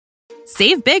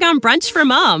Save big on brunch for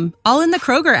mom, all in the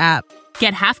Kroger app.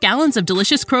 Get half gallons of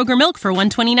delicious Kroger milk for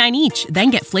 $1.29 each.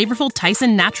 Then get flavorful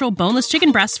Tyson natural boneless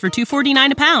chicken breasts for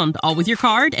 $2.49 a pound, all with your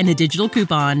card and a digital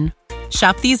coupon.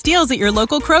 Shop these deals at your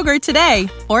local Kroger today,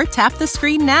 or tap the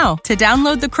screen now to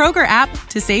download the Kroger app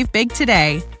to save big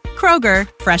today. Kroger,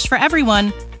 fresh for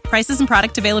everyone. Prices and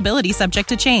product availability subject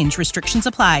to change. Restrictions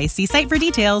apply. See site for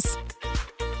details.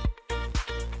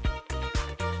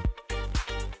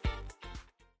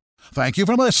 Thank you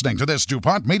for listening to this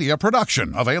DuPont Media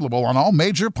production, available on all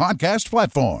major podcast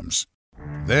platforms.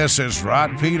 This is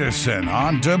Rod Peterson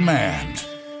on demand.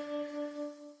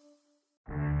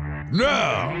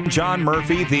 No. John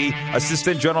Murphy, the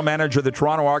assistant general manager of the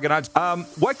Toronto Argonauts.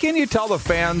 What can you tell the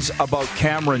fans about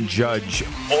Cameron Judge?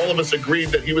 All of us agreed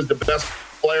that he was the best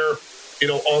player,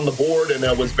 on the board, and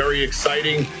that was very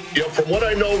exciting. From what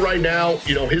I know right now,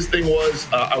 his thing was,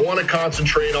 I want to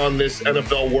concentrate on this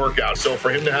NFL workout. So for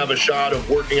him to have a shot of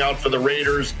working out for the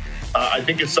Raiders, I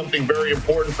think it's something very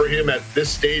important for him at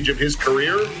this stage of his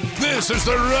career. This is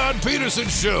the Rod Peterson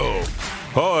Show.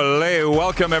 Holy,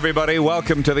 welcome everybody.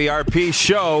 Welcome to the RP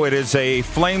Show. It is a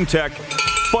Flame Tech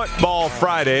Football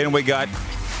Friday, and we got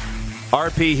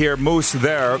RP here, Moose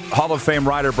there. Hall of Fame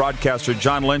rider, broadcaster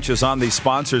John Lynch is on the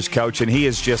sponsors couch, and he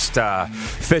is just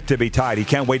fit to be tied. He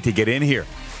can't wait to get in here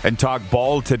and talk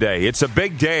ball today. It's a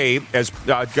big day. As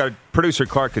producer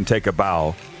Clark can take a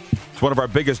bow. It's one of our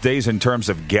biggest days in terms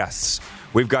of guests.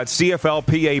 We've got CFL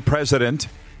PA president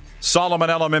Solomon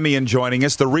Elimimian joining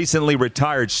us, the recently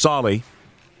retired Solly.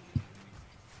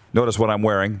 Notice what I'm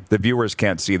wearing. The viewers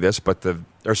can't see this, but the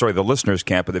listeners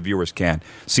can't, but the viewers can.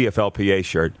 CFL PA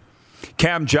shirt.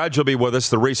 Cam Judge will be with us,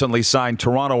 the recently signed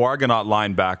Toronto Argonaut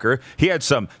linebacker. He had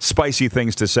some spicy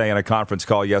things to say in a conference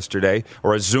call yesterday,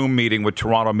 or a Zoom meeting with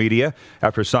Toronto media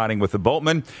after signing with the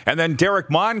Boltman. And then Derek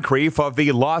Moncrief of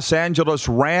the Los Angeles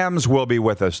Rams will be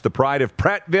with us, the pride of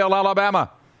Prattville,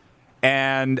 Alabama,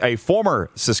 and a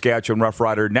former Saskatchewan Rough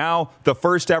Rider, now the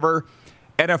first ever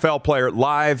NFL player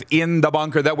live in the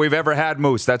bunker that we've ever had,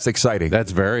 Moose. That's exciting.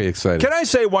 That's very exciting. Can I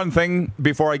say one thing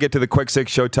before I get to the quick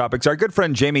six show topics? Our good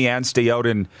friend Jamie Anstey out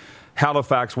in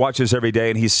Halifax watches every day,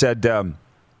 and he said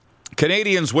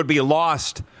Canadians would be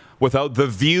lost without The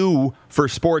View for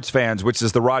sports fans, which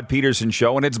is the Rod Peterson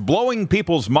Show, and it's blowing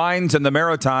people's minds in the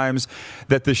Maritimes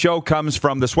that the show comes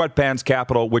from the sweatpants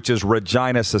capital, which is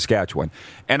Regina, Saskatchewan.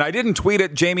 And I didn't tweet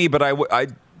it, Jamie, but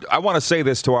I want to say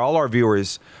this to all our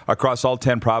viewers across all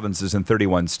 10 provinces and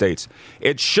 31 states.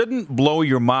 It shouldn't blow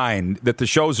your mind that the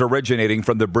show's originating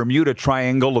from the Bermuda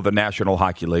Triangle of the National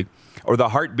Hockey League or the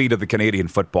heartbeat of the Canadian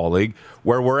Football League,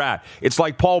 where we're at. It's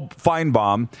like Paul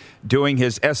Feinbaum doing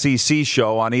his SEC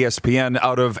show on ESPN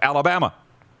out of Alabama.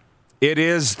 It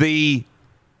is I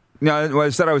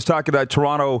was talking to a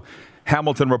Toronto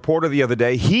Hamilton reporter the other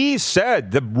day. He said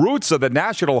the roots of the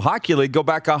National Hockey League go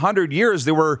back 100 years.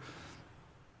 They were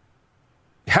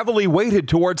heavily weighted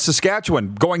towards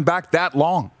Saskatchewan, going back that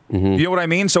long. Mm-hmm. You know what I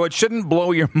mean? So it shouldn't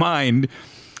blow your mind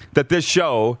that this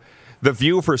show, The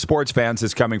View for sports fans,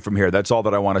 is coming from here. That's all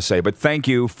that I want to say. But thank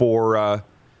you for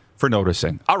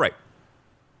noticing. All right.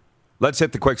 Let's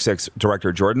hit the quick six,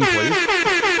 Director Jordan, please.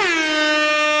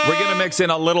 We're going to mix in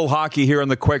a little hockey here in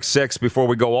the quick six before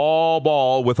we go all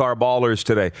ball with our ballers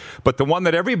today. But the one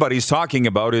that everybody's talking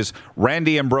about is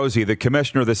Randy Ambrosie, the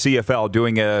commissioner of the CFL,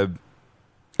 doing a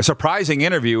surprising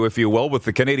interview, if you will, with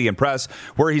the Canadian press,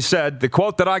 where he said, the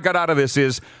quote that I got out of this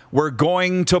is, we're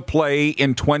going to play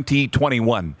in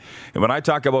 2021. And when I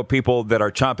talk about people that are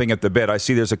chomping at the bit, I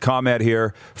see there's a comment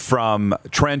here from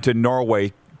Trent in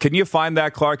Norway. Can you find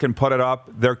that, Clark, and put it up?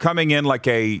 They're coming in like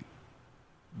a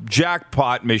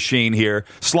jackpot machine here,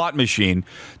 slot machine.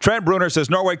 Trent Bruner says,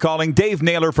 Norway calling. Dave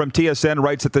Naylor from TSN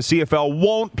writes that the CFL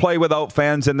won't play without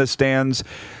fans in the stands.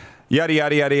 Yada,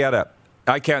 yada, yada, yada.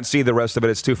 I can't see the rest of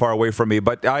it. It's too far away from me.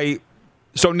 But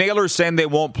so Naylor's saying they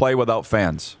won't play without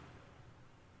fans.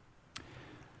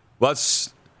 Well,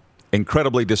 that's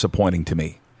incredibly disappointing to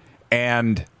me.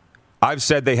 And I've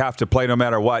said they have to play no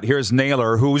matter what. Here's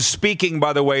Naylor, who's speaking,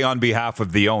 by the way, on behalf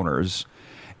of the owners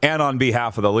and on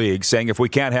behalf of the league, saying if we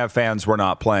can't have fans, we're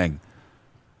not playing.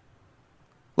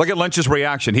 Look at Lynch's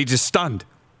reaction. He's just stunned.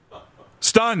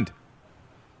 Stunned.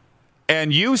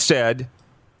 And you said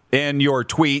in your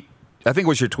tweet, I think it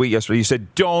was your tweet yesterday, you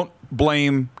said, don't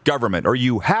blame government, or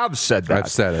you have said that.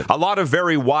 I've said it. A lot of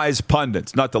very wise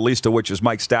pundits, not the least of which is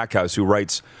Mike Stackhouse, who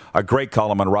writes a great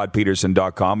column on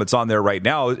rodpeterson.com. It's on there right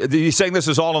now. He's saying this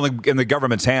is all in the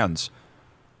government's hands.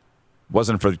 It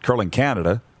wasn't for Curling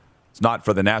Canada. It's not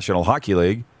for the National Hockey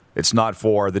League. It's not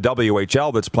for the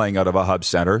WHL that's playing out of a hub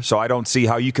center. So I don't see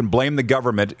how you can blame the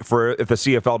government for if the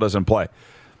CFL doesn't play.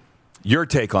 Your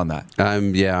take on that?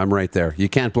 I'm right there. You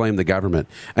can't blame the government.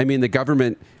 I mean, the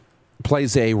government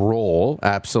plays a role,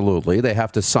 absolutely. They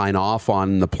have to sign off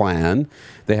on the plan.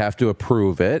 They have to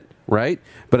approve it, right?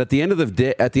 But at the end of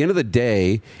the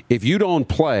day, if you don't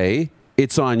play,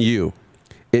 it's on you.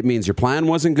 It means your plan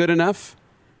wasn't good enough.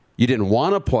 You didn't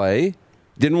want to play,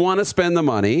 didn't want to spend the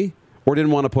money, or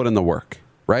didn't want to put in the work,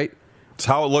 right? It's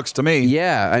how it looks to me.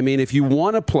 Yeah, I mean, if you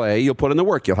want to play, you'll put in the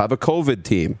work. You'll have a COVID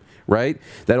team, right?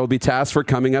 That'll be tasked for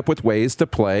coming up with ways to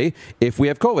play if we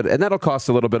have COVID. And that'll cost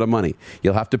a little bit of money.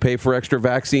 You'll have to pay for extra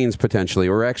vaccines potentially,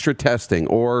 or extra testing,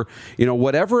 or,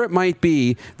 whatever it might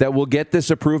be that will get this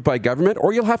approved by government,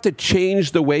 or you'll have to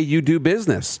change the way you do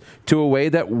business to a way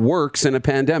that works in a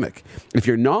pandemic. If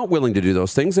you're not willing to do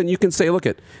those things, then you can say, look,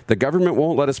 the government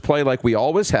won't let us play like we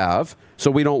always have,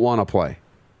 so we don't want to play.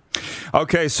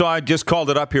 Okay, so I just called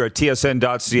it up here at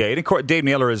tsn.ca. And of course, Dave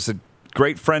Naylor is a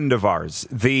great friend of ours.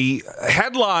 The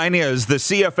headline is the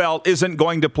CFL isn't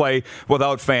going to play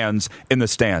without fans in the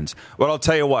stands. Well, I'll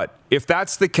tell you what, if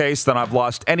that's the case, then I've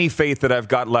lost any faith that I've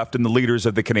got left in the leaders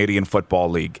of the Canadian Football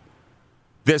League.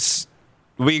 This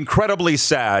will be incredibly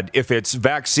sad if it's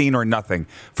vaccine or nothing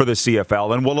for the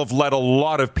CFL, and will have let a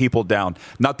lot of people down,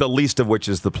 not the least of which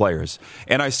is the players.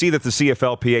 And I see that the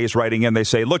CFLPA is writing in. They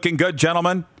say, looking good,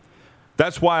 gentlemen.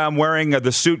 That's why I'm wearing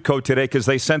the suit coat today, because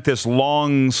they sent this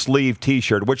long sleeve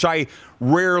T-shirt, which I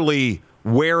rarely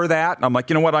wear that. And I'm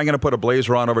like, you know what? I'm going to put a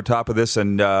blazer on over top of this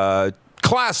and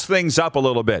class things up a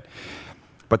little bit.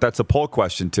 But that's a poll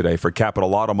question today for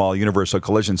Capital Auto Mall Universal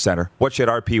Collision Center. What should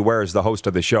RP wear as the host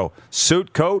of the show?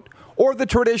 Suit coat or the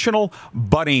traditional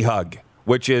bunny hug,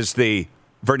 which is the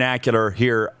vernacular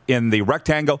here in the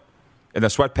rectangle? In the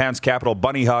sweatpants capital,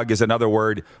 bunny hug is another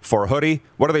word for hoodie.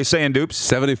 What are they saying, Dupes?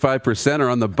 75% are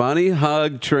on the bunny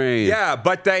hug train. Yeah,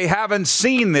 but they haven't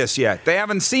seen this yet. They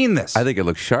haven't seen this. I think it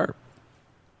looks sharp.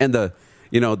 And the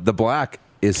black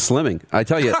is slimming. I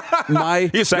tell you,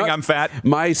 You're saying I'm fat?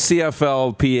 My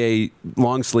CFLPA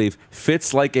long sleeve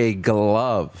fits like a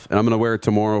glove. And I'm going to wear it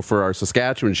tomorrow for our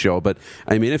Saskatchewan show. But,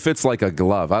 I mean, it fits like a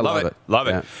glove. I love it. Love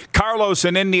it. Carlos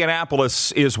in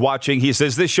Indianapolis is watching. He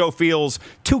says, this show feels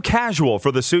too casual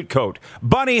for the suit coat.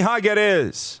 Bunny hug it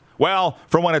is. Well,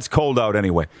 for when it's cold out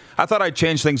anyway. I thought I'd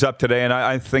change things up today, and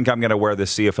I think I'm going to wear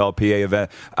this CFLPA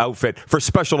outfit for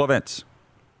special events.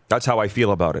 That's how I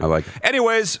feel about it. I like it.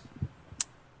 Anyways,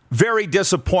 very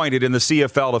disappointed in the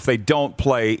CFL if they don't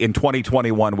play in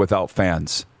 2021 without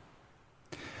fans.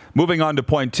 Moving on to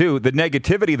point 2, the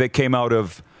negativity that came out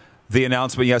of the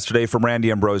announcement yesterday from Randy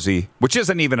Ambrosie, which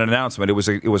isn't even an announcement. It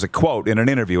was a quote in an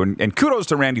interview, and kudos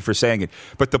to Randy for saying it.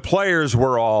 But the players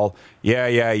were all,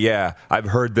 yeah, I've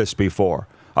heard this before.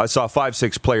 I saw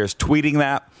 5-6 players tweeting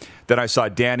that. Then I saw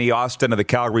Danny Austin of the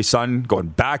Calgary Sun going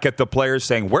back at the players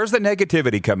saying, where's the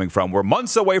negativity coming from? We're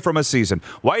months away from a season.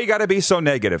 Why you got to be so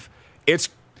negative? It's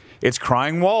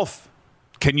crying wolf.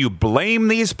 Can you blame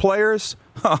these players?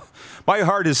 My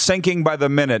heart is sinking by the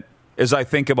minute as I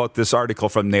think about this article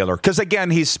from Naylor. Because,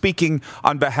 again, he's speaking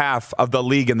on behalf of the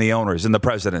league and the owners and the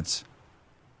presidents.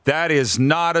 That is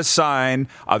not a sign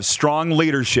of strong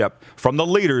leadership from the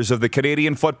leaders of the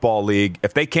Canadian Football League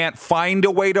if they can't find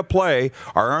a way to play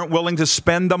or aren't willing to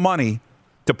spend the money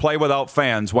to play without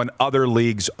fans when other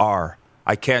leagues are.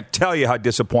 I can't tell you how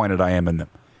disappointed I am in them.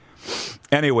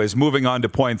 Anyways, moving on to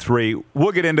point 3.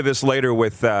 We'll get into this later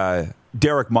with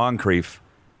Derek Moncrief,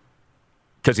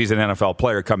 because he's an NFL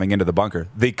player coming into the bunker.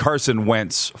 The Carson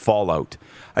Wentz fallout.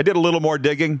 I did a little more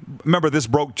digging. Remember, this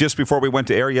broke just before we went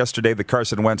to air yesterday. The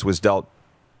Carson Wentz was dealt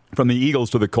from the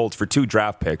Eagles to the Colts for 2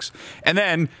 draft picks. And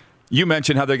then you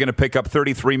mentioned how they're going to pick up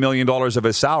 $33 million of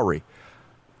his salary.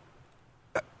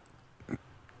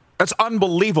 That's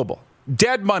unbelievable.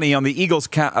 Dead money on the Eagles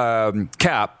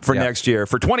cap for next year,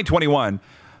 for 2021,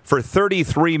 for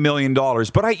 $33 million.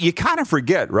 But you kind of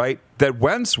forget, right, that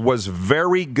Wentz was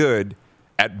very good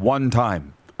at one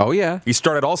time. Oh, yeah. He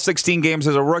started all 16 games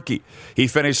as a rookie. He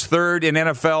finished 3rd in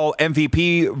NFL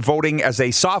MVP voting as a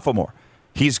sophomore.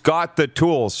 He's got the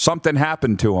tools. Something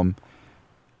happened to him.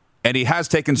 And he has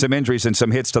taken some injuries and some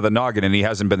hits to the noggin, and he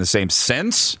hasn't been the same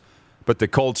since. But the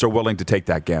Colts are willing to take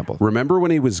that gamble. Remember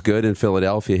when he was good in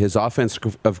Philadelphia, his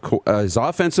offensive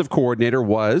coordinator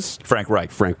was Frank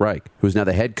Reich, who's now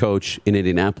the head coach in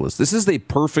Indianapolis. This is the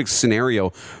perfect scenario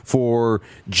for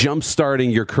jump-starting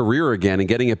your career again and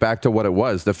getting it back to what it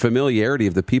was, the familiarity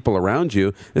of the people around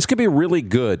you. This could be really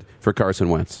good for Carson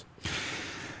Wentz.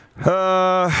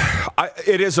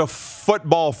 It is a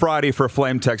football Friday for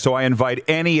Flame Tech, so I invite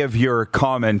any of your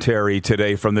commentary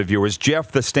today from the viewers.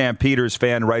 Jeff, the Stampeders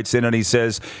fan, writes in and he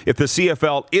says, if the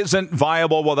CFL isn't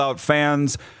viable without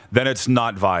fans, then it's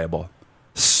not viable.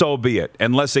 so be it,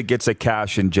 unless it gets a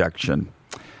cash injection.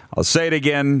 I'll say it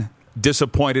again.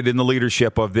 Disappointed in the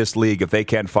leadership of this league if they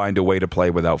can't find a way to play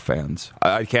without fans.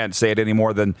 I can't say it any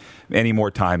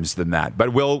more times than that.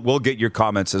 But we'll get your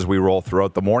comments as we roll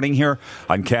throughout the morning here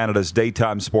on Canada's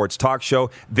daytime sports talk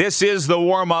show. This is the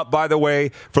warm-up, by the way,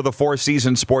 for the Four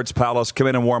Seasons Sports Palace. Come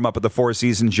in and warm up at the Four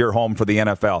Seasons. You're home for the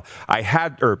NFL.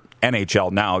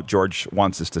 NHL now, George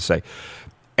wants us to say.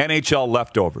 NHL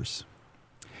leftovers.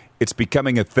 It's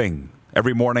becoming a thing.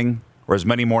 Every morning, or as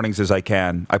many mornings as I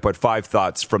can, I put 5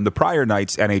 thoughts from the prior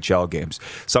night's NHL games.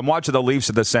 So I'm watching the Leafs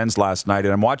at the Sens last night,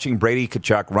 and I'm watching Brady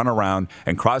Tkachuk run around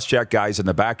and cross-check guys in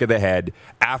the back of the head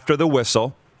after the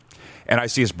whistle. And I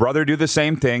see his brother do the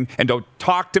same thing. And don't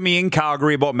talk to me in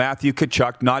Calgary about Matthew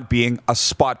Tkachuk not being a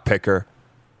spot picker.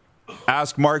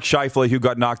 Ask Mark Scheifele, who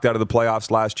got knocked out of the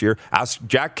playoffs last year. Ask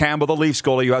Jack Campbell, the Leafs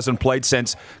goalie, who hasn't played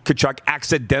since Tkachuk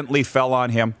accidentally fell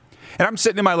on him. And I'm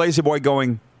sitting in my lazy boy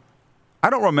going, I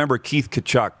don't remember Keith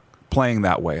Tkachuk playing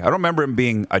that way. I don't remember him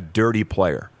being a dirty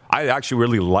player. I actually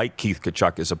really like Keith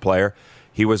Tkachuk as a player.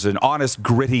 He was an honest,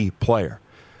 gritty player.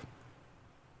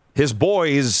 His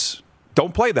boys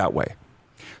don't play that way.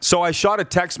 So I shot a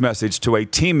text message to a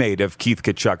teammate of Keith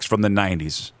Tkachuk's from the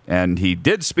 90s, and he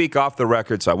did speak off the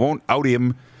record, so I won't out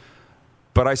him.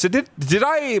 But I said, did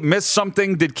I miss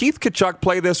something? Did Keith Tkachuk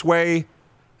play this way?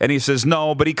 And he says,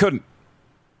 no, but he couldn't.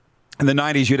 In the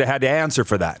 90s, you'd have had to answer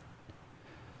for that.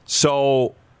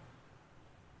 So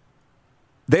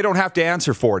they don't have to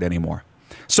answer for it anymore.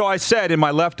 So I said in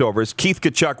my leftovers, Keith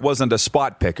Tkachuk wasn't a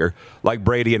spot picker like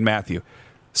Brady and Matthew.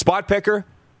 Spot picker,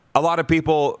 a lot of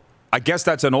people, I guess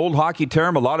that's an old hockey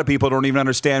term. A lot of people don't even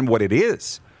understand what it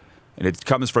is. And it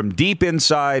comes from deep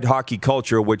inside hockey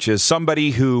culture, which is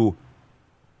somebody who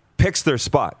picks their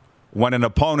spot when an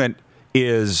opponent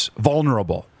is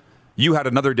vulnerable. You had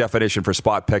another definition for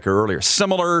spot picker earlier.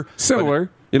 Similar.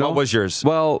 What was yours?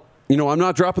 Well, I'm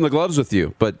not dropping the gloves with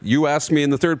you, but you asked me in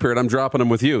the third period, I'm dropping them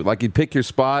with you. Like, you pick your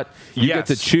spot, you get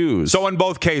to choose. So in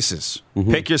both cases,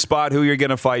 pick your spot, who you're going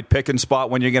to fight, pick and spot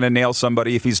when you're going to nail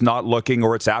somebody if he's not looking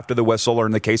or it's after the whistle, or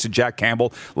in the case of Jack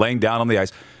Campbell, laying down on the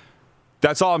ice.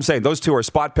 That's all I'm saying. Those two are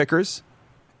spot pickers,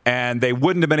 and they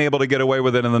wouldn't have been able to get away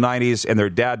with it in the 90s, and their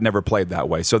dad never played that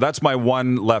way. So that's my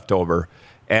one leftover,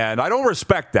 and I don't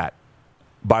respect that,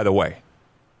 by the way.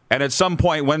 And at some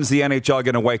point, when's the NHL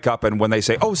going to wake up and when they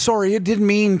say, oh, sorry, it didn't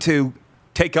mean to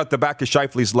take out the back of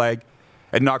Scheifele's leg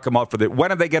and knock him out for that?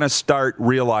 When are they going to start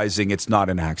realizing it's not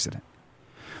an accident?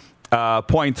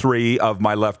 Point 3 of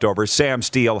my leftovers, Sam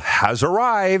Steele has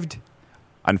arrived.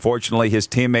 Unfortunately, his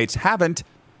teammates haven't.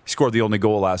 He scored the only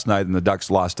goal last night, and the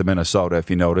Ducks lost to Minnesota, if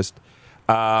you noticed.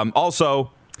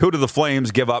 Also, who do the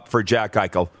Flames give up for Jack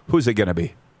Eichel? Who's it going to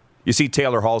be? You see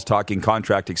Taylor Hall's talking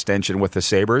contract extension with the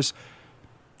Sabres.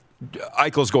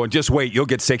 Eichel's going, just wait, you'll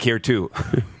get sick here too.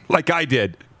 Like I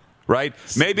did, right?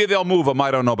 Maybe they'll move him,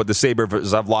 I don't know, but the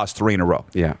Sabres have lost 3 in a row.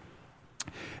 Yeah.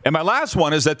 And my last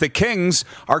one is that the Kings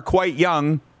are quite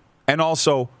young and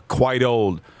also quite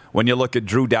old. When you look at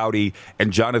Drew Doughty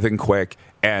and Jonathan Quick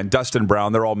and Dustin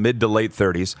Brown, they're all mid to late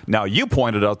 30s. Now, you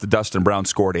pointed out that Dustin Brown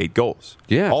scored 8 goals.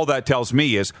 Yeah. All that tells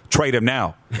me is trade him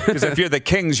now. Because if you're the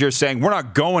Kings, you're saying, we're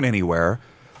not going anywhere.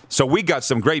 So we got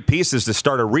some great pieces to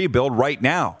start a rebuild right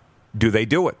now. Do they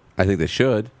do it? I think they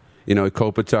should.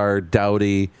 Kopitar,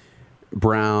 Doughty,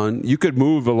 Brown. You could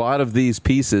move a lot of these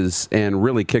pieces and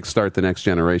really kickstart the next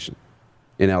generation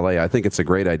in LA. I think it's a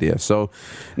great idea. So,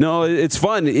 no, it's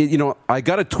fun. I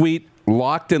got a tweet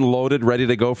locked and loaded, ready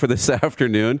to go for this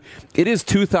afternoon. It is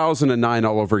 2009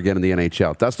 all over again in the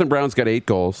NHL. Dustin Brown's got 8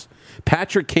 goals.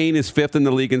 Patrick Kane is 5th in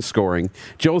the league in scoring.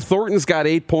 Joe Thornton's got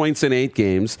 8 points in 8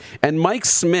 games. And Mike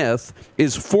Smith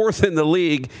is 4th in the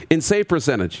league in save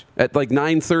percentage at like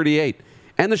 .938.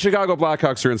 And the Chicago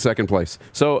Blackhawks are in 2nd place.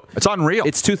 So it's unreal.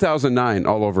 It's 2009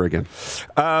 all over again.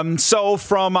 So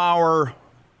from our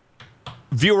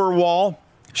viewer wall,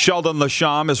 Sheldon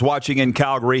Lasham is watching in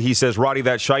Calgary. He says, Roddy,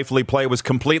 that Scheifele play was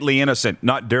completely innocent,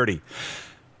 not dirty.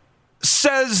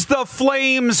 Says the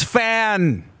Flames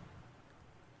fan.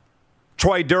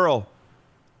 Troy Durrell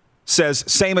says,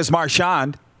 same as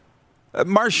Marchand.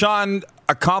 Marchand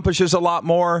accomplishes a lot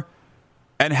more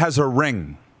and has a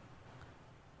ring.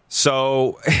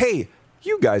 So, hey,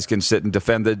 you guys can sit and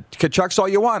defend the Tkachuks all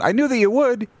you want. I knew that you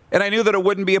would, and I knew that it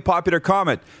wouldn't be a popular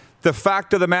comment. The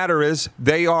fact of the matter is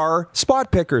they are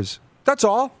spot pickers. That's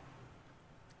all.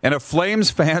 And if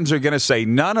Flames fans are going to say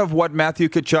none of what Matthew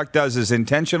Tkachuk does is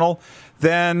intentional,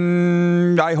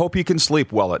 then I hope you can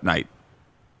sleep well at night.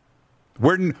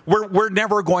 We're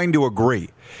never going to agree.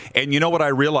 And you know what I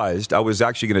realized? I was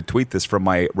actually going to tweet this from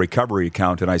my recovery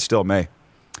account, and I still may.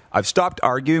 I've stopped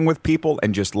arguing with people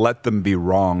and just let them be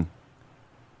wrong.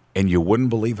 And you wouldn't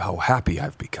believe how happy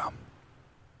I've become.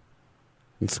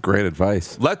 It's great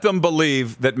advice. Let them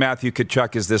believe that Matthew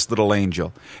Tkachuk is this little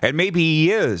angel. And maybe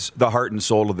he is the heart and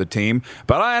soul of the team.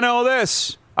 But I know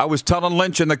this. I was telling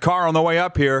Lynch in the car on the way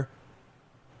up here.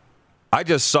 I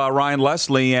just saw Ryan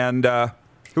Leslie and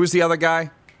who's the other guy?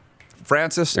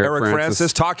 Eric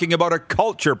Francis, talking about a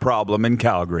culture problem in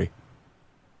Calgary.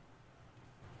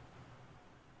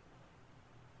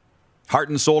 Heart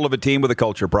and soul of a team with a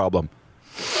culture problem.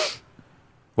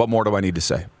 What more do I need to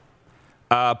say?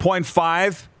 Point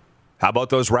 5, how about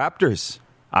those Raptors?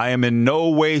 I am in no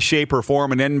way, shape, or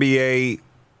form an NBA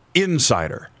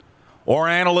insider or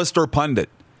analyst or pundit,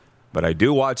 but I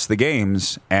do watch the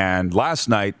games, and last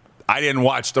night, I didn't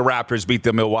watch the Raptors beat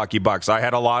the Milwaukee Bucks. I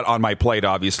had a lot on my plate,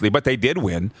 obviously, but they did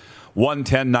win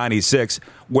 110-96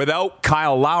 without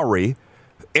Kyle Lowry.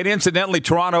 And incidentally,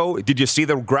 Toronto, did you see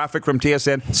the graphic from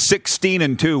TSN?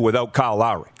 16-2 without Kyle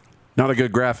Lowry. Not a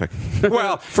good graphic.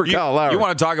 Well, for Kyle Lowry. You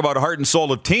want to talk about heart and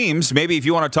soul of teams. Maybe if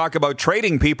you want to talk about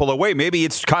trading people away, maybe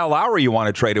it's Kyle Lowry you want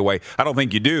to trade away. I don't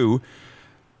think you do.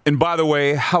 And by the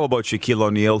way, how about Shaquille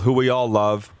O'Neal, who we all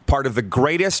love, part of the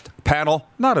greatest panel,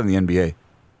 not in the NBA,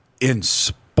 in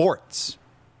sports.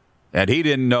 And he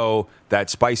didn't know that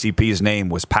Spicy P's name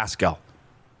was Pascal.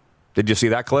 Did you see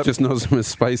that clip? Just knows him as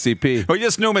Spicy P. Well, he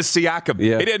just knew him as Siakam.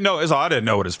 Yeah. He didn't know. I didn't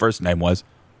know what his first name was.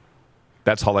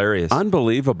 That's hilarious.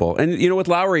 Unbelievable. And, with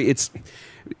Lowry,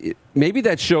 maybe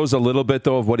that shows a little bit,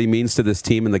 though, of what he means to this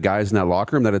team and the guys in that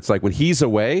locker room, that it's like when he's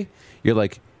away, you're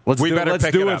like, let's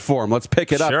do it for him. Let's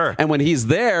pick it up. And when he's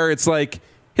there, it's like,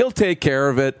 he'll take care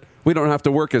of it. We don't have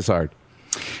to work as hard.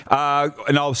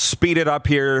 And I'll speed it up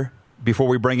here before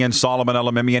we bring in Solomon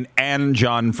Elimimian and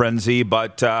John Frenzy.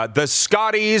 But the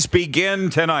Scotties begin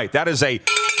tonight. That is a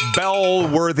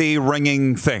bell-worthy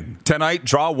ringing thing. Tonight,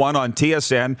 draw 1 on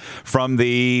TSN from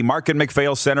the Mark and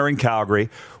McPhail Center in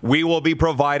Calgary. We will be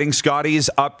providing Scotties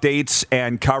updates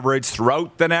and coverage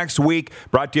throughout the next week.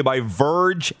 Brought to you by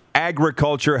Verge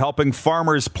Agriculture, helping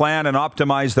farmers plan and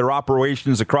optimize their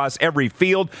operations across every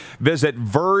field. Visit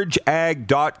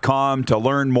vergeag.com to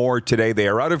learn more today. They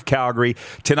are out of Calgary.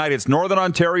 Tonight it's Northern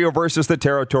Ontario versus the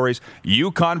Territories,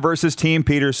 Yukon versus Team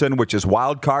Peterson, which is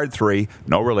wild card 3,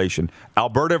 no relation,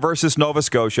 Alberta versus Nova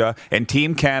Scotia, and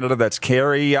Team Canada, that's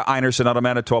Carrie Einerson out of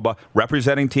Manitoba,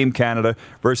 representing Team Canada,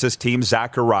 versus Team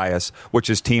Zacharias, which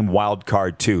is Team Wild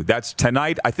Card 2. That's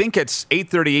tonight. I think it's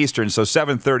 8:30 Eastern, so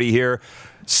 7:30 here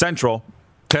Central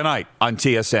tonight on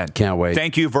TSN. Can't wait.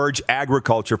 Thank you, Verge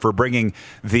Agriculture, for bringing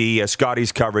the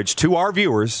Scotties coverage to our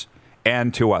viewers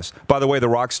and to us. By the way, the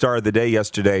rock star of the day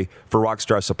yesterday for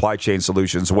Rockstar Supply Chain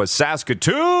Solutions was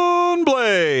Saskatoon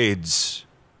Blades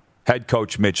head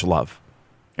coach Mitch Love.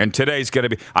 And today's going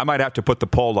to be, I might have to put the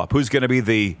poll up. Who is going to be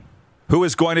the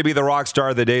rock star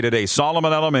of the day today?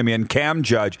 Solomon Elimimian, Cam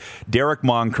Judge, Derek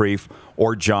Moncrief,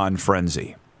 or John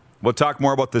Frenzy? We'll talk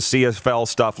more about the CFL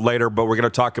stuff later, but we're going to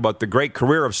talk about the great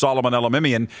career of Solomon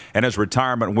Elimimian and his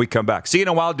retirement when we come back. See you in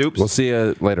a while, Dupes. We'll see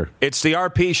you later. It's the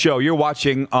RP Show. You're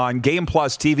watching on Game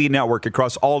Plus TV network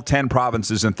across all 10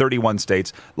 provinces and 31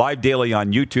 states. Live daily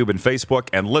on YouTube and Facebook,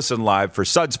 and listen live for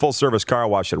Suds Full Service Car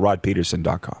Wash at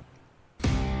rodpeterson.com.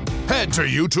 Head to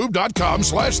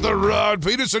youtube.com/The Rod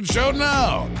Peterson Show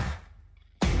now.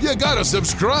 You gotta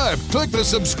subscribe. Click the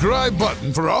subscribe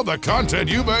button for all the content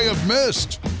you may have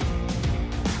missed.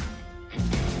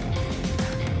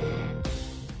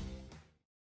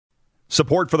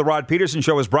 Support for the Rod Peterson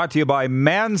Show is brought to you by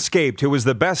Manscaped, who is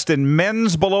the best in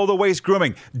men's below-the-waist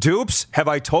grooming. Dupes, have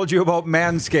I told you about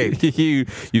Manscaped?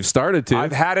 You've started to.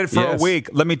 I've had it for a week.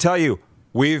 Let me tell you,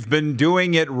 we've been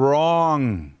doing it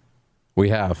wrong. We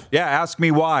have. Yeah, ask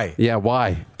me why. Yeah,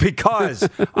 why? Because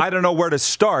I don't know where to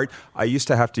start. I used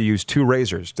to have to use 2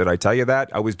 razors. Did I tell you that?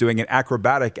 I was doing an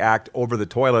acrobatic act over the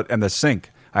toilet and the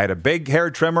sink. I had a big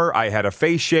hair trimmer. I had a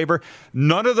face shaver.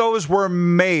 None of those were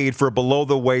made for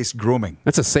below-the-waist grooming.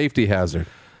 That's a safety hazard.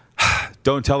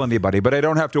 Don't tell anybody, but I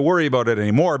don't have to worry about it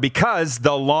anymore because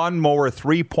the Lawnmower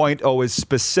 3.0 is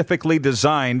specifically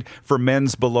designed for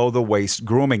men's below-the-waist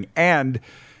grooming. And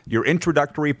your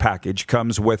introductory package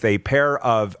comes with a pair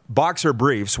of boxer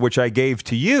briefs, which I gave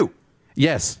to you.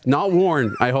 Yes, not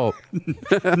worn, I hope.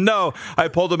 No, I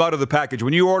pulled them out of the package.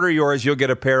 When you order yours, you'll get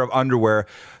a pair of underwear.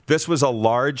 This was a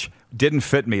large, didn't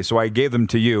fit me, so I gave them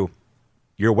to you.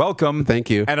 You're welcome. Thank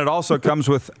you. And it also comes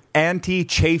with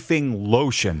anti-chafing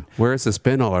lotion. Where has this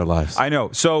been all our lives? I know.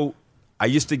 So I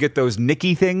used to get those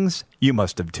nicky things. You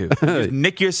must have too. You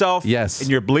nick yourself. Yes. And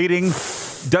you're bleeding.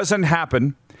 Doesn't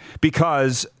happen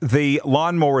because the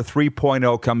Lawnmower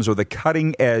 3.0 comes with a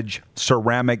cutting-edge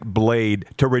ceramic blade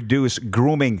to reduce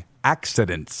grooming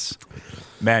accidents.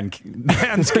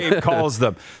 Manscaped calls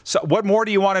them. So what more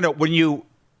do you want to know? When you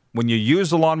use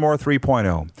the Lawnmower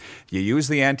 3.0, you use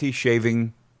the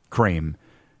anti-shaving cream,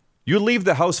 you leave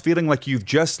the house feeling like you've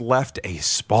just left a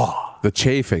spa. The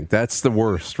chafing, that's the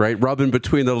worst, right? Rubbing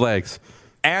between the legs.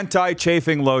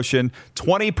 Anti-chafing lotion,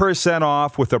 20%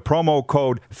 off with the promo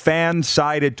code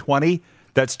FANSIDED20.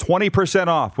 That's 20%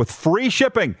 off with free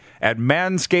shipping at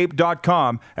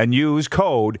manscaped.com and use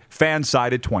code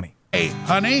FANSIDED20. Hey,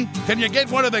 honey, can you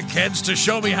get one of the kids to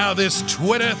show me how this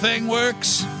Twitter thing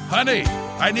works? Honey,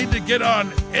 I need to get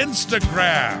on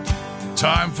Instagram.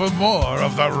 Time for more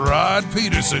of the Rod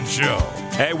Peterson Show.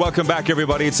 Hey, welcome back,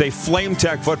 everybody. It's a Flame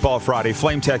Tech Football Friday.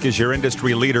 Flame Tech is your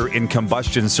industry leader in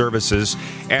combustion services,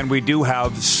 and we do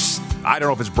have, I don't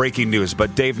know if it's breaking news,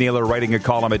 but Dave Naylor writing a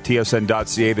column at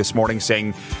tsn.ca this morning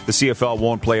saying the CFL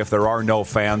won't play if there are no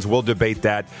fans. We'll debate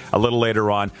that a little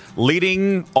later on.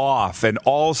 Leading off an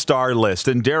all-star list,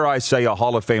 and dare I say a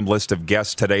Hall of Fame list of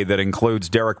guests today that includes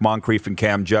Derek Moncrief and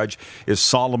Cam Judge, is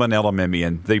Solomon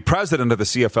Elimimian, the president of the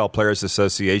CFL Players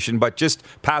Association, but just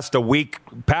past a week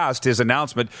past his announcement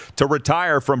to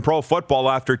retire from pro football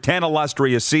after 10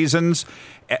 illustrious seasons.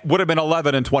 It would have been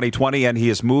 11 in 2020, and he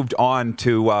has moved on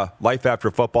to life after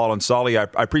football. And Solly, I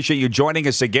appreciate you joining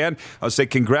us again. I'll say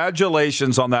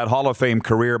congratulations on that Hall of Fame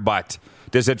career, but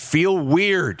does it feel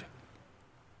weird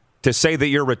to say that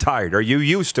you're retired? Are you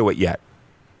used to it yet?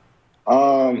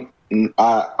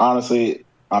 Honestly,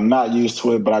 I'm not used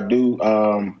to it, but I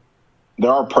do.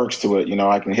 There are perks to it. You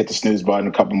know, I can hit the snooze button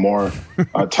a couple more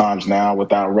times now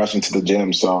without rushing to the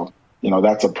gym. So, you know,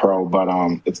 that's a pro, but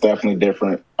it's definitely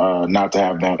different not to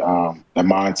have that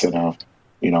mindset of,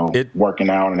 you know, working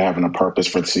out and having a purpose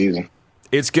for the season.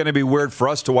 It's going to be weird for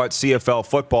us to watch CFL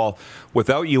football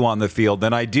without you on the field.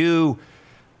 And I do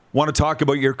want to talk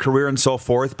about your career and so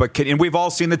forth, but and we've all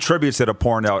seen the tributes that have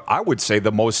poured out. I would say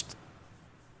the most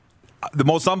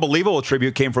unbelievable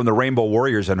tribute came from the Rainbow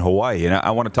Warriors in Hawaii, and I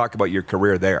want to talk about your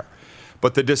career there.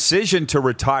 But the decision to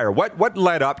retire, what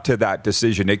led up to that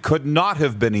decision? It could not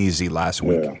have been easy last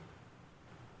week. Yeah.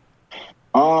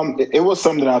 It was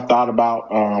something that I thought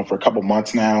about for a couple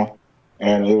months now,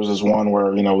 and it was just one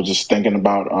where, you know, just thinking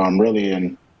about really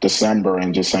in December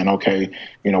and just saying, okay,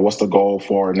 you know, what's the goal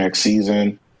for next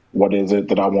season? What is it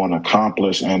that I want to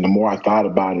accomplish? And the more I thought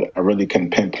about it, I really couldn't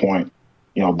pinpoint,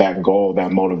 you know, that goal,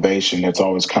 that motivation that's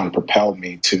always kind of propelled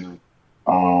me to,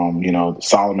 you know,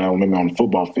 Solomon Elimimian on the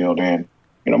football field. And,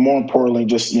 you know, more importantly,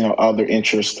 just, you know, other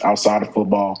interests outside of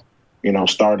football, you know,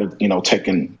 started,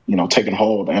 taking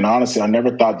hold. And honestly, I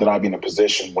never thought that I'd be in a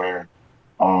position where,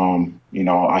 you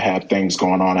know, I had things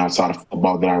going on outside of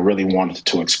football that I really wanted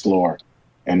to explore.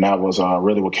 And that was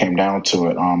really what came down to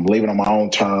it, leaving on my own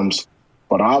terms.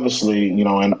 But obviously, you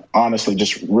know, and honestly,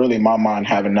 just really in my mind,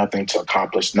 having nothing to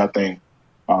accomplish, nothing.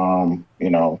 You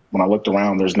know, when I looked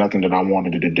around, there's nothing that I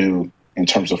wanted to do in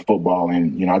terms of football.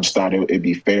 And, you know, I just thought it'd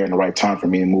be fair and the right time for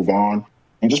me to move on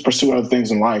and just pursue other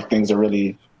things in life, things that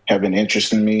really have been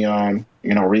interesting me,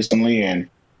 you know, recently. And,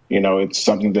 you know, it's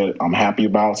something that I'm happy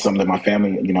about, something that my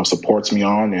family, you know, supports me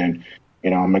on. And,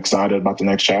 you know, I'm excited about the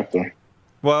next chapter.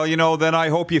 Well, you know, then I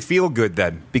hope you feel good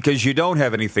then, because you don't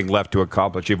have anything left to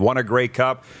accomplish. You've won a Grey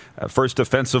Cup, first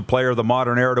defensive player of the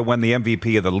modern era to win the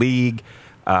MVP of the league.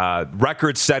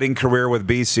 Record-setting career with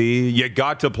BC. You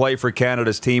got to play for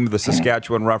Canada's team, the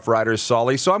Saskatchewan Roughriders,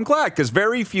 Solly. So I'm glad, because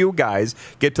very few guys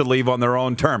get to leave on their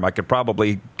own term. I could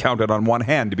probably count it on one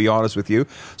hand, to be honest with you.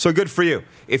 So good for you,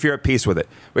 if you're at peace with it.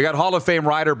 We got Hall of Fame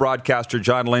rider broadcaster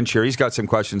John Lynch here. He's got some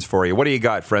questions for you. What do you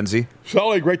got, Frenzy?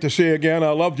 Solly, great to see you again.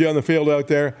 I loved you on the field out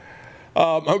there.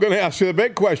 I'm going to ask you the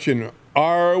big question.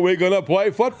 Are we going to play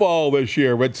football this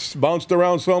year? It's bounced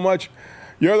around so much.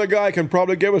 You're the guy who can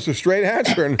probably give us a straight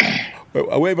answer, and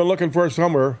we've been looking for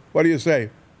summer. What do you say?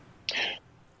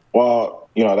 Well,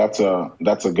 you know, that's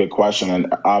a good question,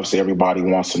 and obviously everybody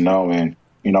wants to know. And,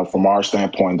 you know, from our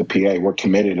standpoint, the PA, we're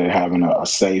committed to having a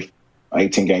safe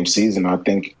 18-game season. I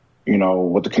think, you know,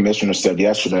 what the commissioner said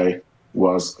yesterday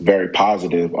was very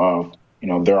positive of, you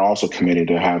know, they're also committed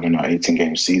to having an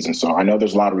 18-game season. So I know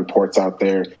there's a lot of reports out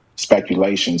there,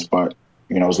 speculations, but,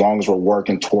 you know, as long as we're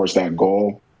working towards that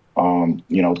goal,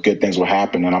 you know, good things will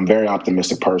happen. And I'm a very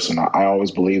optimistic person. I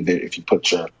always believe that if you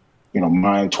put your, you know,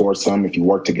 mind towards something, if you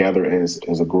work together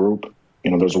as a group, you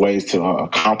know, there's ways to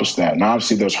accomplish that. And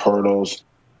obviously there's hurdles.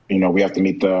 You know, we have to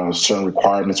meet the certain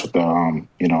requirements with the,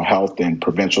 you know, health and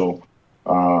provincial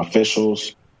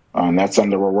officials. And that's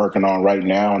something that we're working on right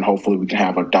now. And hopefully we can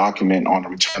have a document on the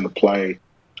return to play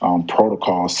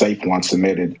protocol, safe one,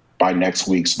 submitted by next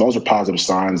week. So those are positive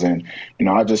signs. And, you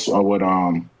know, I would,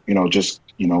 you know, just,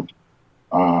 you know,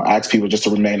 ask people just to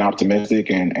remain optimistic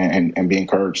and be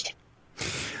encouraged.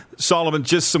 Solomon,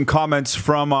 just some comments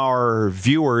from our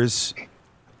viewers.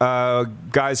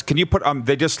 Guys, can you put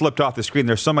they just slipped off the screen.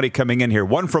 There's somebody coming in here.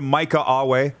 One from Micah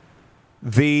Awe.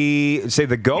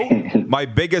 The GOAT, my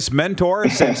biggest mentor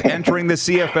since entering the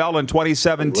CFL in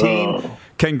 2017. Whoa.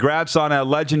 Congrats on a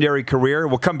legendary career.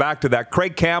 We'll come back to that.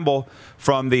 Craig Campbell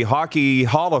from the Hockey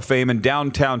Hall of Fame in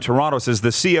downtown Toronto says the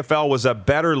CFL was a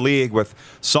better league with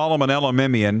Solomon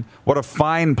Elimimian. What a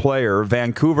fine player.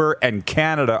 Vancouver and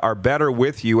Canada are better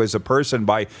with you as a person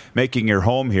by making your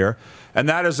home here. And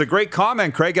that is a great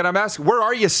comment, Craig. And I'm asking, where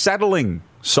are you settling,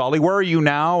 Solly? Where are you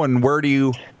now, and where do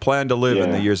you plan to live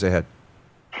in the years ahead?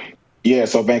 Yeah,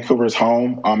 so Vancouver's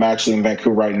home. I'm actually in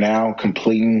Vancouver right now,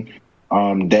 completing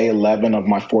day 11 of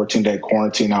my 14-day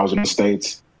quarantine. I was in the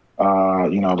States, the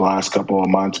last couple of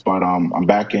months, but I'm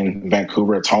back in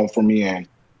Vancouver. It's home for me, and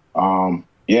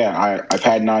I've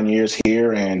had 9 years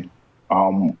here. And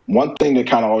one thing that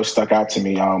kind of always stuck out to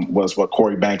me was what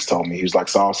Corey Banks told me. He was like,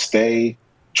 "So I'll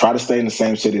try to stay in the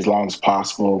same city as long as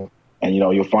possible, and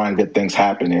you'll find good things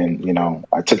happen." And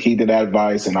I took heed to that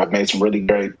advice, and I've made some really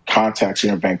great contacts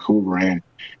here in Vancouver, and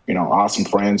awesome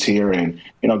friends here, and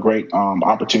great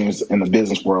opportunities in the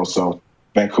business world. So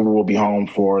Vancouver will be home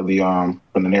for the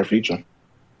near future.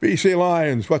 BC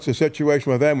Lions, what's the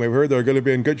situation with them? We've heard they're going to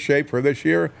be in good shape for this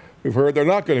year. We've heard they're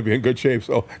not going to be in good shape.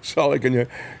 So, Solly, can you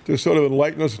just sort of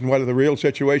enlighten us on what the real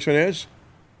situation is?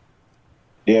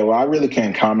 Yeah, well, I really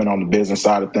can't comment on the business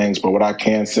side of things, but what I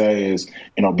can say is,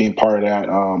 being part of that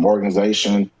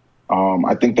organization,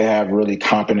 I think they have really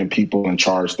competent people in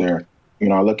charge there.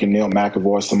 I look at Neil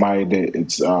McAvoy, somebody that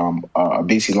it's a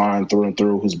BC Lion through and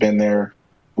through, who's been there,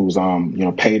 who's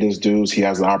paid his dues. He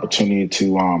has the opportunity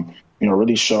to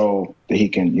really show that he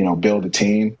can build a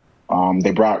team.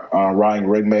 They brought Ryan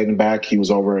Rigmaiden back. He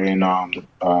was over in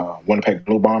the Winnipeg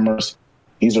Blue Bombers.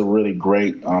 He's a really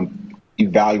great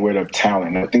evaluator of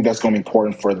talent. And I think that's going to be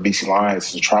important for the BC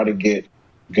Lions to try to get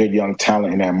good young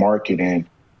talent in that market, and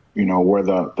where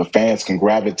the fans can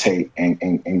gravitate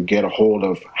and get a hold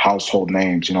of household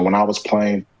names. When I was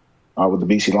playing with the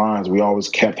BC Lions, we always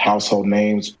kept household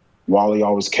names. Wally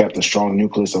always kept a strong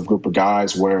nucleus of group of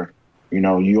guys where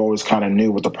you always kind of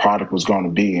knew what the product was going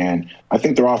to be. And I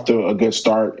think they're off to a good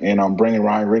start in bringing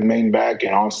Ryan Rigmaiden back,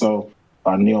 and also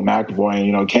Neil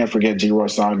McAvoy. And can't forget G-Roy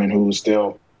Simon, who's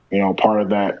still part of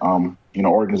that,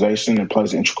 organization and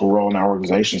plays an integral role in that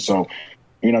organization. So,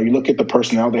 you look at the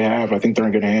personnel they have, I think they're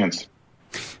in good hands.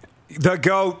 The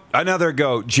GOAT, another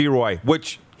GOAT, G-Roy,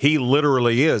 which he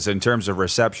literally is in terms of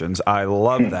receptions. I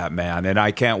love that man, and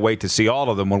I can't wait to see all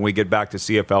of them when we get back to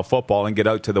CFL football and get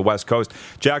out to the West Coast.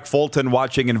 Jack Fulton,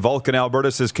 watching in Vulcan,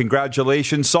 Alberta, says,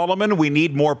 congratulations, Solomon. We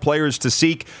need more players to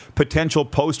seek potential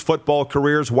post-football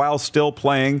careers while still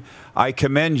playing. I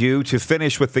commend you to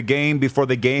finish with the game before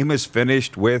the game is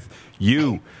finished with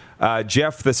you.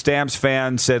 Jeff, the Stamps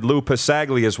fan, said Lou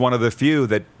Pasaglia is one of the few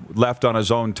that left on his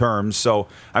own terms. So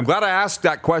I'm glad I asked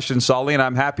that question, Solly, and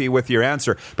I'm happy with your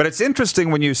answer. But it's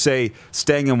interesting when you say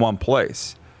staying in one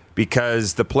place,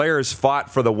 because the players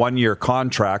fought for the one-year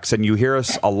contracts, and you hear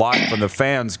us a lot from the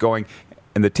fans going,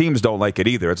 and the teams don't like it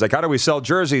either. It's like, how do we sell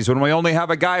jerseys when we only have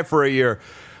a guy for a year?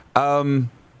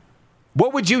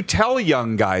 What would you tell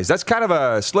young guys? That's kind of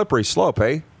a slippery slope,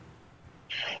 eh?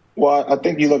 Well, I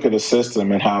think you look at the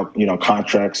system and how,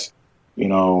 contracts,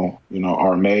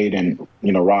 are made. And,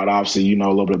 Rod, obviously, a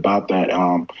little bit about that.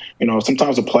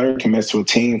 Sometimes a player commits to a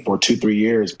team for 2-3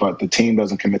 years, but the team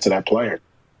doesn't commit to that player.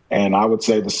 And I would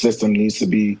say the system needs to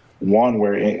be one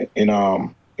where it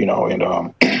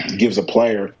gives a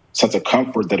player sense of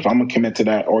comfort that if I'm going to commit to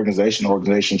that organization, the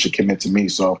organization should commit to me.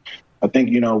 So I think,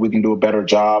 we can do a better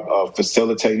job of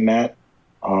facilitating that.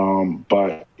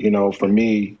 But, for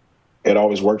me, it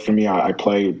always worked for me. I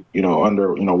played,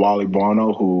 under, Wally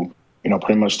Bono, who,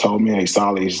 pretty much told me, hey,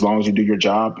 Solly, as long as you do your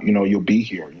job, you'll be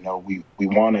here. We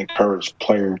want to encourage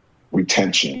player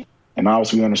retention. And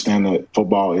obviously we understand that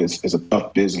football is a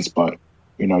tough business, but,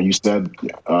 you said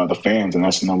the fans, and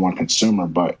that's the number one consumer.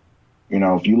 But,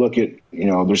 if you look at,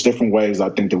 there's different ways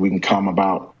I think that we can come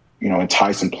about,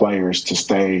 enticing players to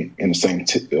stay in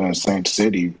the same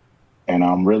city,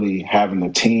 and really having the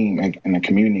team and the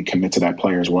community commit to that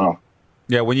player as well.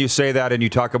 Yeah, when you say that and you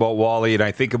talk about Wally, and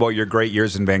I think about your great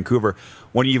years in Vancouver,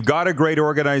 when you've got a great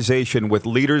organization with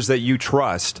leaders that you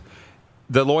trust,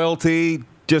 the loyalty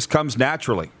just comes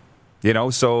naturally,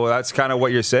 so that's kind of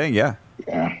what you're saying, yeah.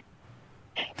 Yeah.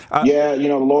 The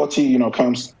loyalty,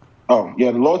 comes,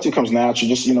 the loyalty comes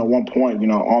naturally. Just, one point,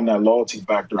 on that loyalty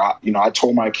factor, I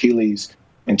tore my Achilles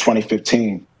in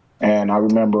 2015. And I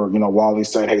remember, Wally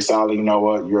said, "Hey, Sally, you know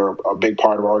what? You're a big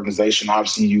part of our organization.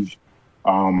 Obviously,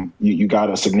 you got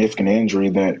a significant injury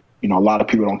that, a lot of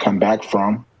people don't come back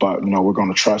from, but, we're going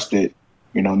to trust it,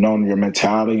 knowing your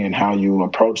mentality and how you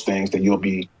approach things, that you'll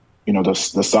be,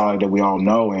 the Sally that we all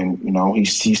know." And,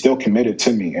 he's still committed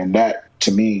to me. And that,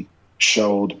 to me,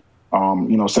 showed,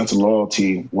 sense of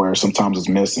loyalty where sometimes it's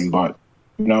missing. But,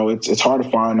 it's hard to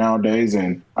find nowadays.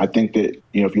 And I think that,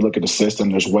 if you look at the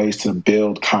system, there's ways to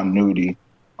build continuity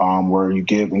where you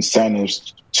give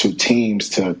incentives to teams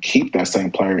to keep that same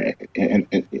player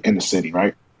in the city,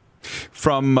 right?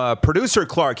 From producer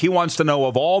Clark, he wants to know,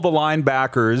 of all the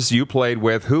linebackers you played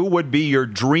with, who would be your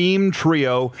dream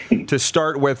trio to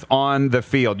start with on the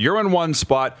field? You're in one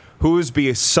spot. Who's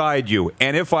beside you?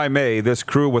 And if I may, this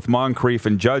crew with Moncrief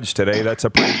and Judge today, that's a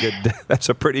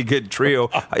pretty good trio.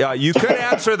 You could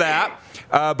answer that,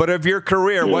 but of your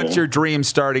career, what's your dream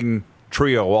starting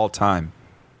trio all time?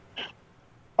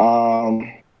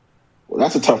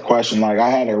 That's a tough question. Like, I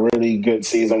had a really good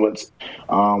season with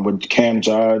Cam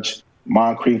Judge,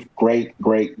 Moncrief, great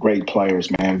players,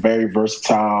 man. Very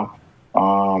versatile.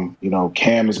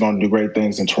 Cam is going to do great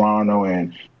things in Toronto,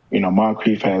 and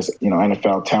Moncrief has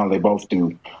NFL talent. They both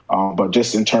do. But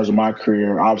just in terms of my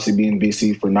career, obviously being in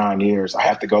BC for 9 years, I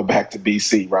have to go back to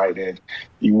BC, right? And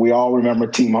we all remember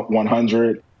Team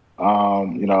 100.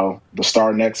 The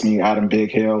star next to me, Adam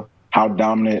Big Hill. How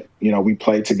dominant, we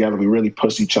played together. We really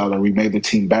pushed each other. We made the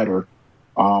team better.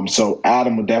 So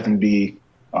Adam would definitely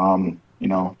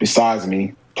be, besides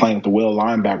me, playing at the will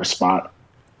linebacker spot.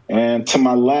 And to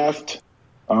my left,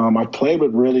 I played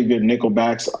with really good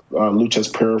nickelbacks, Luches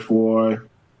Purifoy,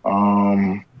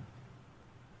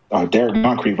 Derek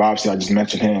Moncrief, obviously, I just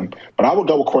mentioned him. But I would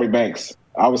go with Corey Banks.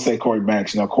 I would say Corey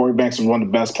Banks. Corey Banks was one of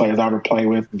the best players I ever played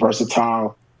with,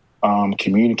 versatile.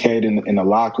 Communicated in the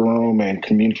locker room and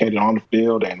communicated on the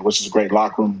field, and which is a great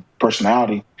locker room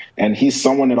personality. And he's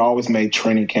someone that always made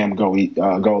training camp go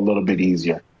a little bit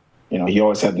easier. He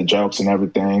always had the jokes and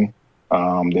everything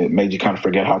that made you kind of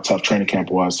forget how tough training camp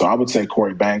was. So I would say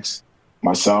Corey Banks,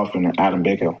 myself, and Adam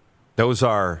Bighill. Those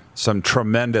are some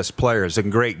tremendous players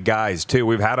and great guys, too.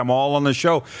 We've had them all on the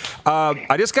show.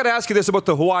 I just got to ask you this about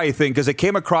the Hawaii thing, because it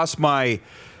came across my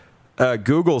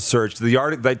Google search,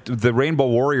 the Rainbow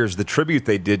Warriors, the tribute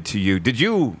they did to you. Did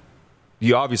you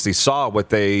obviously saw what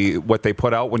they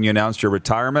put out when you announced your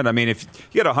retirement? I mean, if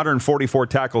you had a 144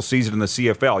 tackle season in the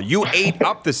CFL, you ate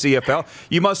up the CFL.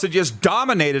 You must have just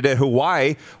dominated at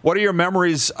Hawaii. What are your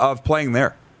memories of playing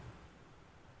there?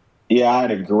 Yeah, I had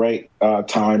a great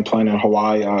time playing in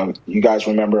Hawaii. You guys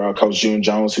remember Coach June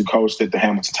Jones, who coached at the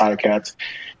Hamilton Tiger Cats.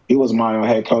 He was my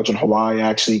head coach in Hawaii.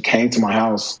 Actually came to my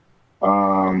house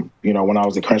when I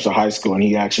was at Crenshaw High School, and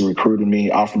he actually recruited me,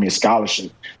 offered me a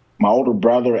scholarship. My older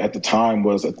brother at the time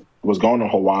was going to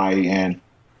Hawaii, and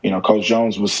Coach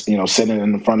Jones was sitting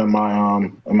in front of my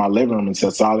in my living room and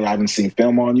said, "Sally, I haven't seen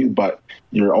film on you, but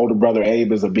your older brother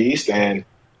Abe is a beast, and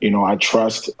I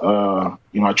trust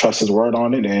his word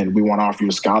on it, and we want to offer you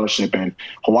a scholarship." And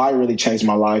Hawaii really changed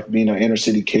my life, being an inner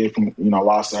city kid from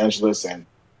Los Angeles, and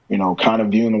kind of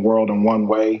viewing the world in one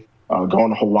way. Going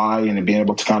to Hawaii and being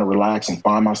able to kind of relax and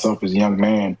find myself as a young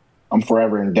man, I'm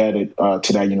forever indebted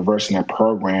to that university and that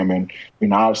program. And,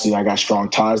 obviously I got strong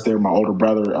ties there. My older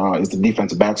brother is the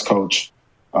defensive backs coach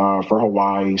for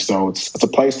Hawaii. So it's a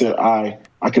place that I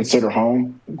consider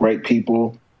home. Great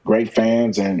people, great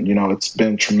fans. And, it's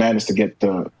been tremendous to get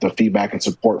the feedback and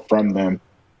support from them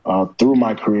through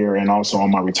my career and also on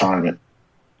my retirement.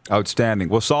 Outstanding.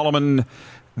 Well, Solomon,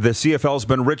 the CFL's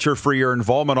been richer for your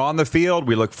involvement on the field.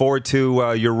 We look forward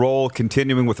to your role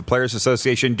continuing with the Players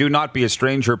Association. Do not be a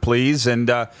stranger, please, and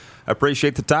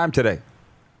appreciate the time today.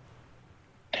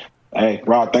 Hey,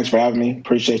 Rod, thanks for having me.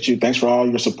 Appreciate you. Thanks for all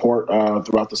your support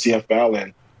throughout the CFL,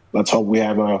 and let's hope we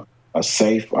have a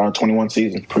safe 21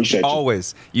 season. Appreciate you.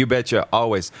 Always. You betcha.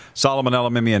 Always. Solomon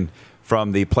Elimimian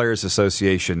from the Players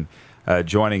Association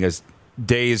joining us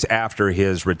days after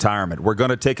his retirement. We're going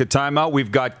to take a timeout.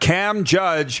 We've got Cam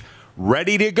Judge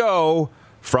ready to go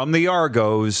from the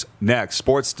Argos next.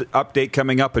 Sports update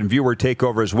coming up and viewer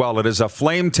takeover as well. It is a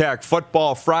Flame Tech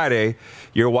Football Friday.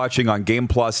 You're watching on Game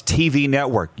Plus TV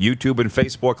Network, YouTube and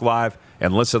Facebook Live,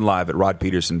 and listen live at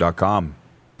rodpeterson.com.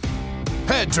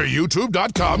 Head to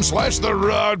youtube.com/The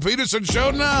Rod Peterson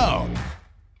Show now.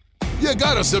 You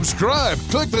gotta subscribe.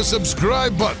 Click the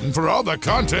subscribe button for all the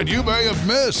content you may have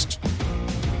missed.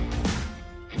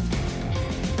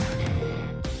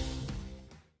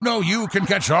 Know you can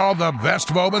catch all the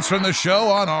best moments from the show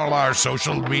on all our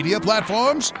social media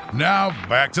platforms? Now,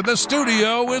 back to the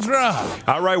studio with Rob.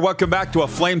 All right, welcome back to a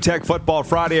Flame Tech Football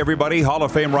Friday, everybody. Hall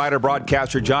of Fame writer,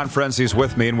 broadcaster John Frenzy's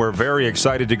with me, and we're very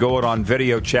excited to go out on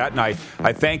video chat. And I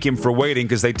thank him for waiting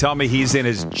because they tell me he's in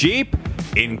his Jeep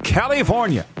in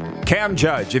California. Cam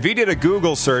Judge, if you did a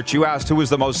Google search, you asked who was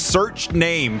the most searched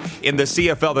name in the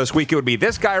CFL this week, it would be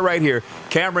this guy right here,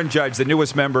 Cameron Judge, the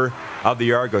newest member of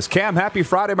the Argos. Cam, happy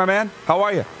Friday, my man. How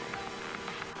are you?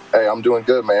 Hey, I'm doing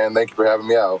good, man. Thank you for having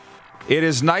me out. It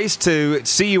is nice to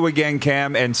see you again,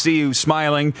 Cam, and see you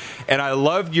smiling. And I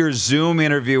loved your Zoom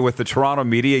interview with the Toronto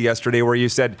media yesterday where you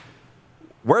said,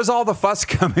 where's all the fuss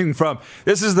coming from?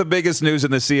 This is the biggest news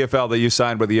in the CFL that you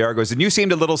signed with the Argos. And you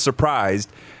seemed a little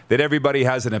surprised that everybody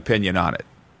has an opinion on it.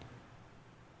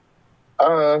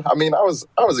 I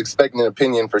was expecting an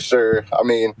opinion for sure.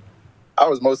 I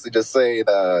was mostly just saying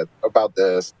about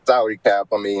the salary cap.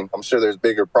 I'm sure there's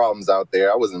bigger problems out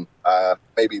there. I wasn't,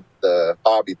 maybe the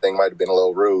hobby thing might have been a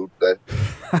little rude, but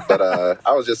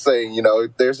I was just saying,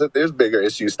 there's bigger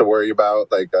issues to worry about.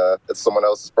 It's someone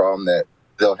else's problem that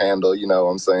they'll handle, you know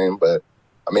what I'm saying? But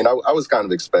I was kind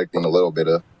of expecting a little bit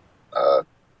of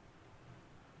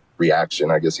reaction,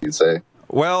 I guess you'd say.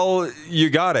 Well, you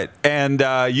got it. And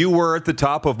you were at the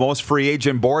top of most free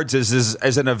agent boards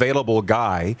as an available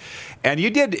guy. And you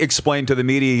did explain to the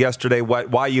media yesterday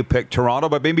why you picked Toronto,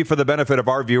 but maybe for the benefit of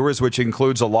our viewers, which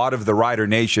includes a lot of the Rider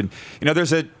Nation,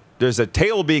 there's a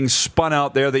tale being spun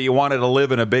out there that you wanted to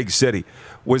live in a big city.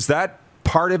 Was that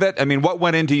part of it? What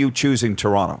went into you choosing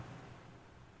Toronto?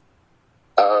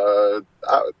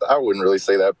 I wouldn't really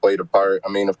say that played a part.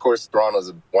 Of course, Toronto's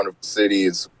a wonderful city.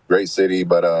 It's a great city,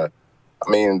 but I'm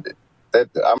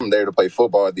there to play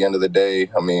football at the end of the day.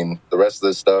 The rest of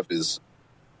this stuff is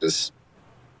just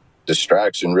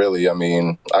distraction, really.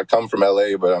 I come from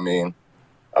LA, but I'm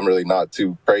really not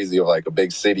too crazy of a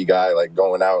big city guy,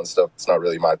 going out and stuff. It's not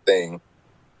really my thing.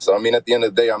 So, at the end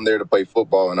of the day, I'm there to play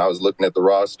football, and I was looking at the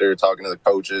roster, talking to the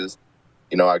coaches.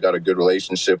 I got a good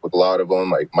relationship with a lot of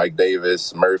them, like Mike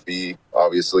Davis, Murphy,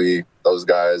 obviously, those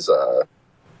guys.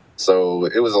 So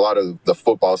it was a lot of the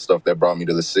football stuff that brought me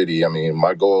to the city.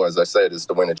 My goal, as I said, is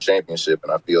to win a championship,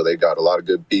 and I feel they got a lot of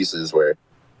good pieces where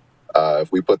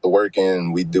if we put the work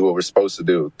in, we do what we're supposed to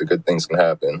do, the good things can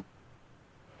happen.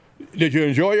 Did you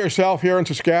enjoy yourself here in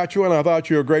Saskatchewan? I thought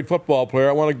you were a great football player.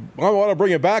 I want to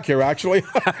bring you back here, actually.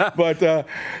 But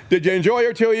did you enjoy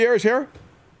your 2 years here?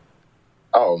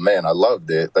 Oh, man, I loved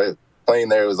it. Playing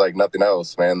there was like nothing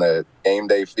else, man. That game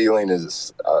day feeling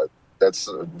is that's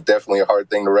definitely a hard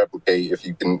thing to replicate if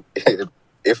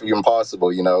even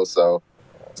possible, So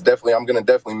it's I'm going to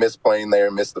definitely miss playing there,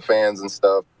 miss the fans and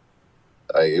stuff.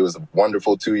 It was a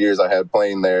wonderful 2 years I had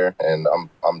playing there, and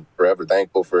I'm forever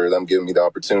thankful for them giving me the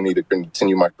opportunity to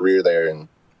continue my career there and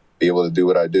be able to do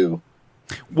what I do.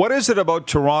 What is it about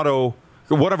Toronto?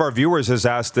 One of our viewers has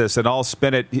asked this, and I'll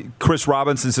spin it. Chris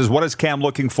Robinson says, what is Cam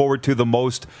looking forward to the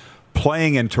most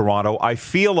playing in Toronto? I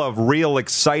feel a real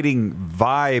exciting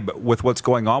vibe with what's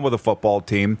going on with the football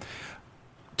team.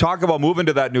 Talk about moving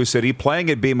to that new city, playing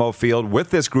at BMO Field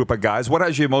with this group of guys. What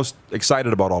has you most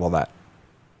excited about all of that?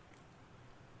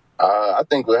 I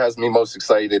think what has me most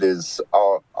excited is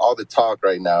all the talk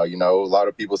right now. A lot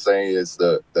of people saying it's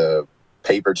the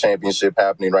paper championship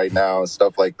happening right now and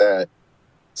stuff like that.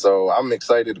 So I'm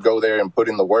excited to go there and put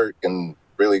in the work and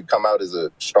really come out as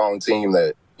a strong team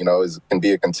that, can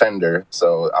be a contender.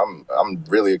 So I'm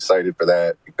really excited for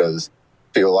that because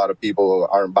I feel a lot of people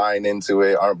aren't buying into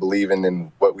it, aren't believing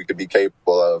in what we could be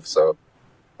capable of. So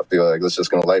I feel like it's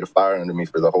just going to light a fire under me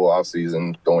for the whole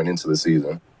offseason going into the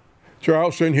season.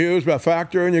 Charleston Hughes, a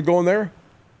factor in you going there?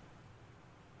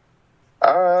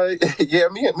 Yeah,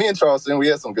 me and Charleston, we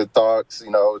had some good talks,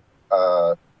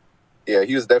 Yeah,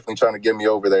 he was definitely trying to get me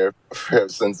over there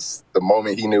since the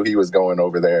moment he knew he was going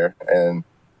over there. And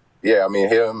yeah,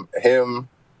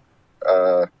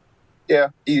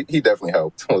 he definitely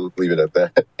helped. We'll leave it at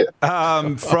that.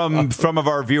 Yeah. From of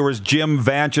our viewers, Jim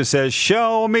Vancha says,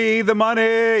 show me the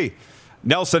money.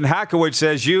 Nelson Hackowitz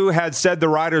says, you had said the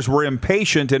Riders were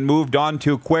impatient and moved on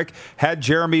too quick. Had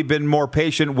Jeremy been more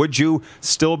patient, would you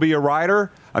still be a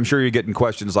Rider? I'm sure you're getting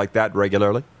questions like that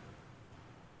regularly.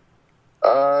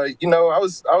 I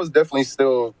was definitely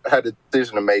still had a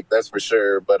decision to make, that's for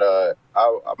sure. But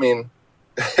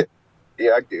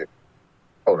yeah, I get.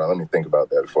 Hold on, let me think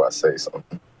about that before I say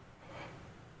something.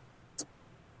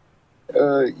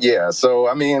 Yeah,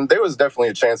 so there was definitely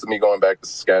a chance of me going back to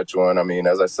Saskatchewan.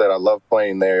 As I said, I love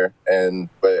playing there,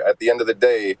 but at the end of the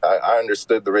day, I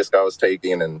understood the risk I was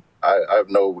taking, and I have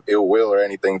no ill will or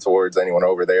anything towards anyone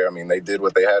over there. They did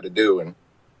what they had to do, and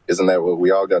isn't that what we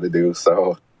all got to do?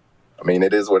 So, I mean,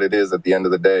 it is what it is at the end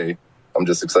of the day. I'm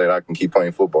just excited I can keep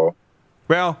playing football.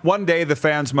 Well, one day the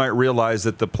fans might realize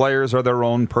that the players are their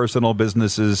own personal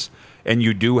businesses, and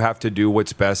you do have to do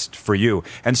what's best for you.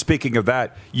 And speaking of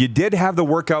that, you did have the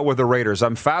workout with the Raiders.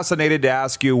 I'm fascinated to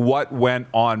ask you what went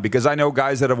on, because I know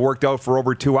guys that have worked out for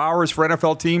over 2 hours for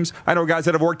NFL teams. I know guys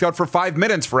that have worked out for 5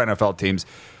 minutes for NFL teams.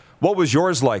 What was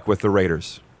yours like with the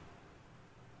Raiders?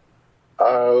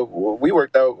 We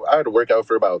worked out. I had to work out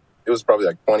for it was probably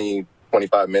like 20,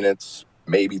 25 minutes,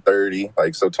 maybe 30,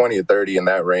 so 20 to 30 in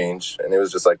that range. And it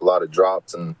was just like a lot of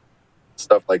drops and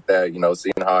stuff like that,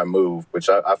 seeing how I move, which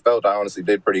I felt I honestly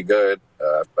did pretty good.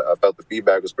 I felt the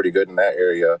feedback was pretty good in that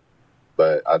area,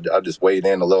 but I just weighed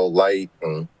in a little light,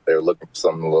 and they were looking for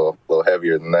something a little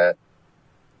heavier than that.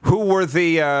 Who were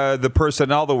the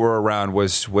personnel that were around?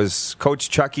 Was Coach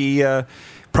Chucky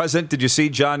present? Did you see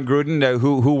John Gruden?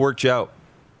 Who worked you out?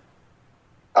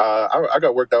 I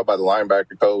got worked out by the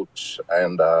linebacker coach,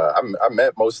 and I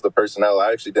met most of the personnel.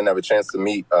 I actually didn't have a chance to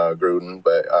meet Gruden,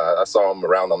 but I saw him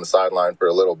around on the sideline for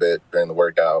a little bit during the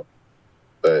workout.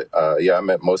 But I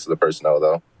met most of the personnel,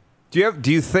 though.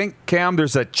 Do you think, Cam,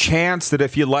 there's a chance that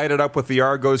if you light it up with the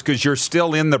Argos, because you're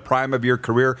still in the prime of your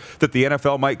career, that the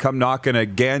NFL might come knocking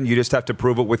again? You just have to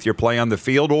prove it with your play on the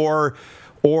field, or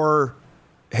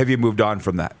have you moved on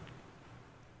from that?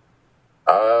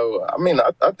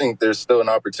 I think there's still an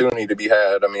opportunity to be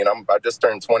had. I just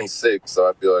turned 26, so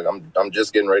I feel like I'm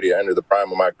just getting ready to enter the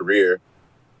prime of my career.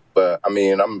 But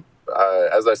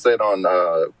as I said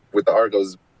on with the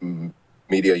Argos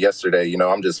media yesterday,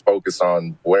 I'm just focused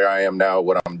on where I am now,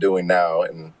 what I'm doing now,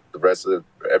 and the rest of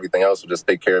everything else will just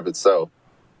take care of itself.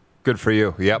 Good for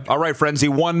you. Yep. All right, Frenzy,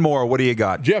 one more. What do you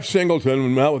got? Jeff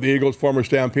Singleton, now with the Eagles, former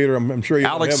Stampeder. I'm sure you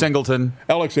know him. Singleton.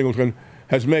 Alex Singleton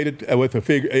has made it with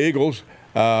the Eagles.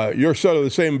 You're sort of the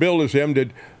same build as him.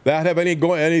 Did that have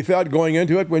any thought going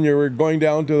into it when you were going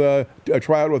down to the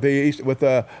tryout with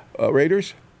the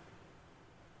Raiders?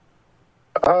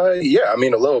 Yeah, a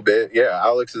little bit. Yeah,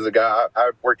 Alex is a guy.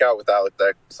 I work out with Alex,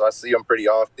 so I see him pretty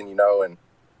often, and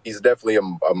he's definitely a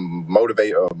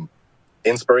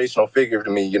inspirational figure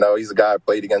to me. He's a guy I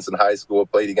played against in high school,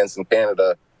 played against in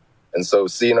Canada. And so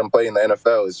seeing him play in the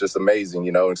NFL is just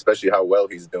amazing, especially how well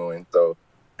he's doing. So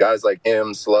guys like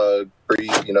him, Slug, Free,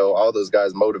 all those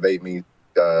guys motivate me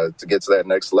to get to that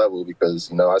next level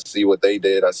because, I see what they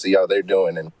did. I see how they're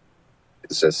doing, and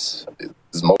it's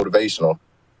motivational.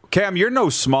 Cam, you're no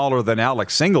smaller than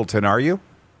Alex Singleton, are you?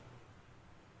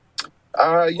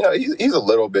 He's a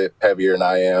little bit heavier than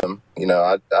I am.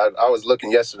 I was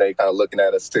looking yesterday, kind of looking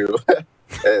at us too.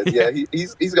 And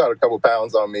he's got a couple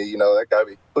pounds on me. That guy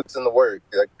puts in the work.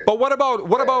 But what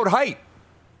about height?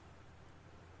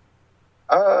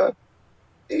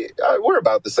 We're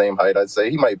about the same height, I'd say.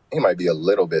 He might be a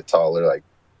little bit taller, like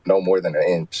no more than an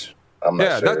inch. I'm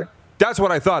not sure. That's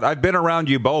what I thought. I've been around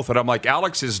you both, and I'm like,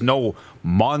 Alex is no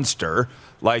monster.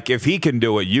 Like, if he can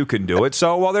do it, you can do it.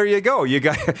 So, well, there you go. You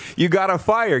got a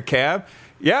fire, Cam.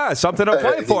 Yeah, something to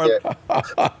play for.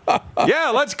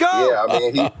 Yeah, let's go.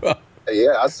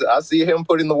 Yeah, I see him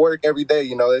putting the work every day.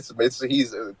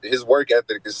 His work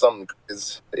ethic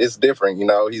is different.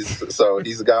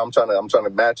 He's a guy I'm trying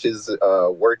to match his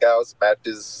workouts, match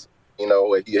his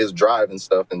his drive and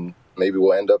stuff, and maybe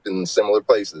we'll end up in similar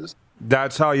places.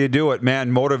 That's how you do it,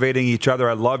 man. Motivating each other.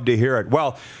 I love to hear it.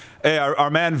 Well,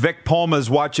 our man Vic Palma is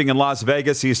watching in Las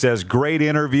Vegas. He says, great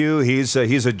interview. He's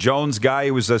a Jones guy.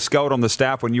 He was a scout on the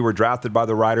staff when you were drafted by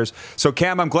the Riders. So,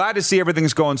 Cam, I'm glad to see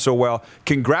everything's going so well.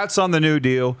 Congrats on the new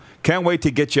deal. Can't wait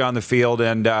to get you on the field.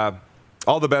 And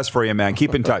all the best for you, man.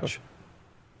 Keep in touch.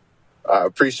 I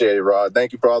appreciate it, Rod.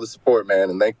 Thank you for all the support, man,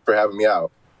 and thank you for having me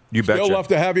out. You betcha. Still love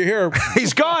to have you here.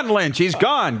 He's gone, Lynch. He's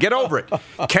gone. Get over it.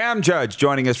 Cam Judge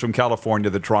joining us from California,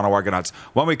 the Toronto Argonauts.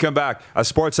 When we come back, a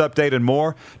sports update and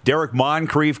more. Derek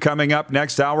Moncrief coming up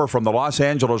next hour from the Los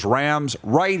Angeles Rams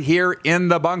right here in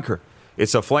the bunker.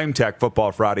 It's a Flame Tech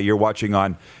Football Friday. You're watching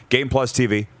on Game Plus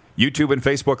TV, YouTube and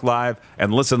Facebook Live,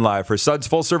 and listen live for Suds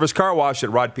Full Service Car Wash at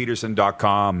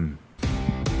rodpeterson.com.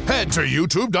 Head to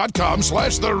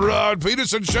youtube.com/The Rod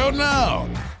Peterson Show now.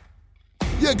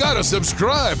 You gotta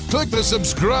subscribe. Click the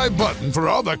subscribe button for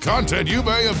all the content you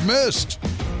may have missed.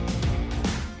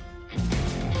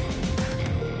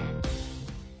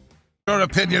 Your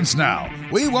opinions now.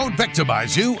 We won't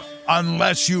victimize you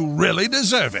unless you really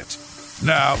deserve it.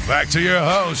 Now, back to your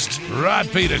host,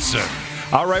 Rod Peterson.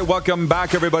 All right, welcome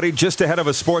back, everybody. Just ahead of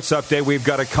a sports update, we've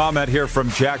got a comment here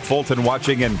from Jack Fulton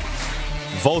watching in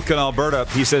Vulcan, Alberta.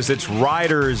 He says it's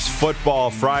Riders Football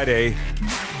Friday.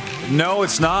 No,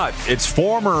 it's not. It's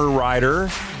former Rider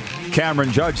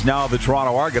Cameron Judge, now the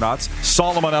Toronto Argonauts,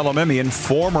 Solomon Elimimian,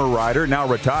 former Rider, now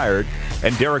retired,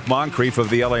 and Derek Moncrief of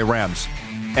the LA Rams.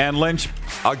 And Lynch,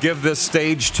 I'll give this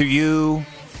stage to you.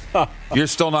 You're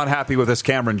still not happy with this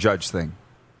Cameron Judge thing?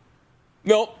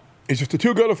 No. He's just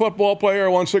too good a football player.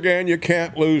 Once again, you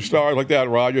can't lose stars like that,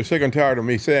 Rod. You're sick and tired of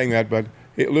me saying that, but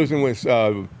losing with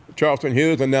Charleston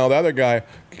Hughes and now the other guy,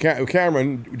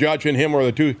 Cameron Judge, and him were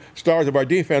the two stars of our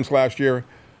defense last year.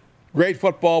 Great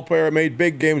football player, made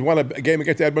big games, won a game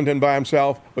against Edmonton by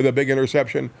himself with a big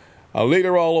interception. A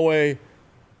leader all the way.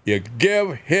 You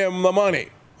give him the money.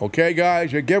 Okay,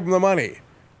 guys, you give him the money.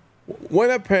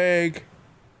 Winnipeg,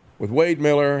 with Wade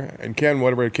Miller and Ken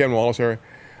Wallace here,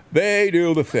 they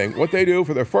do the thing. What they do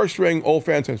for their first-string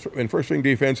offense and first-string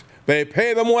defense, they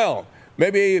pay them well.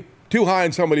 Maybe too high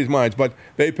in somebody's minds, but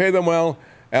they pay them well,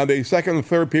 and the second and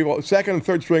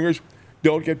third stringers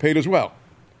don't get paid as well.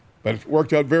 But it's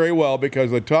worked out very well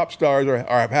because the top stars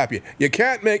are happy. You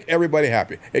can't make everybody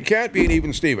happy. It can't be an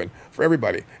even Steven for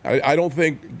everybody. I don't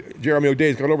think Jeremy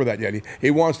O'Day's got over that yet.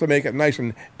 He wants to make it nice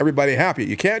and everybody happy.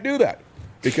 You can't do that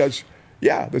because,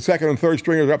 the second and third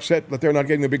stringers are upset that they're not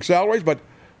getting the big salaries, but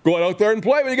go out there and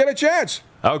play when you get a chance.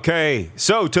 Okay,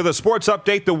 so to the sports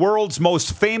update, the world's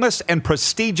most famous and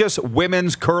prestigious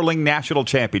women's curling national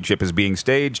championship is being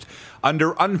staged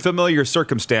under unfamiliar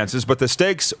circumstances, but the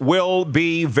stakes will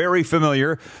be very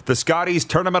familiar. The Scotties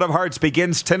Tournament of Hearts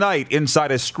begins tonight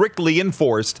inside a strictly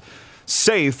enforced,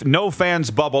 safe, no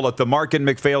fans bubble at the Mark and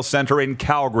McPhail Center in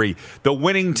Calgary. The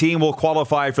winning team will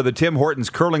qualify for the Tim Hortons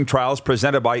curling trials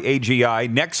presented by AGI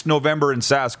next November in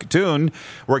Saskatoon,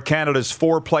 where Canada's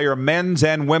 4-player men's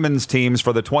and women's teams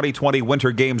for the 2020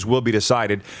 Winter Games will be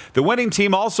decided. The winning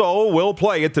team also will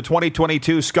play at the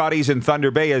 2022 Scotties in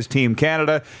Thunder Bay as Team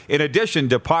Canada, in addition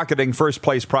to pocketing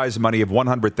first-place prize money of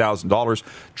 $100,000.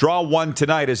 Draw 1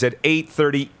 tonight is at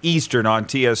 8:30 Eastern on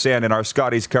TSN, and our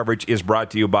Scotties coverage is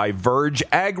brought to you by Verge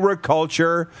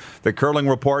Agriculture. The Curling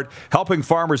Report, helping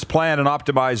farmers plan and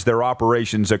optimize their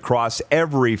operations across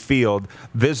every field.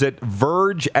 Visit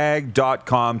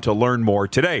vergeag.com to learn more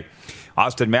today.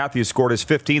 Austin Matthews scored his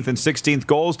 15th and 16th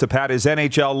goals to pad his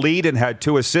NHL lead and had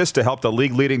 2 assists to help the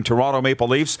league-leading Toronto Maple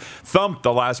Leafs thump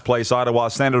the last-place Ottawa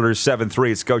Senators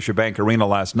 7-3 at Scotiabank Arena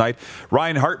last night.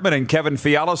 Ryan Hartman and Kevin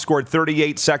Fiala scored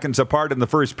 38 seconds apart in the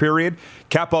first period.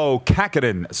 Capo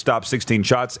Kakinen stopped 16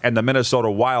 shots, and the Minnesota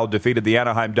Wild defeated the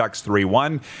Anaheim Ducks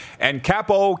 3-1. And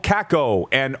Capo Kakko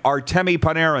and Artemi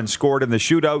Panarin scored in the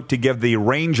shootout to give the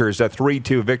Rangers a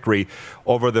 3-2 victory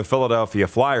over the Philadelphia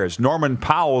Flyers. Norman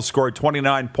Powell scored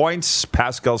 29 points.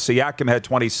 Pascal Siakam had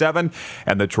 27.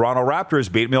 And the Toronto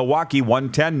Raptors beat Milwaukee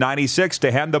 110-96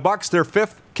 to hand the Bucks their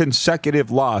 5th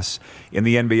consecutive loss in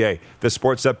the NBA. The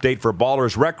sports update for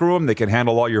Ballers Rec Room. They can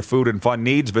handle all your food and fun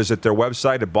needs. Visit their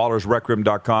website at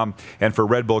ballersrecroom.com. And for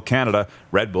Red Bull Canada,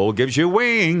 Red Bull gives you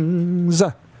wings.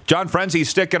 John Frenzy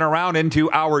sticking around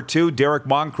into hour 2. Derek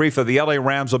Moncrief of the LA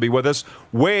Rams will be with us.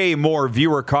 Way more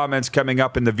viewer comments coming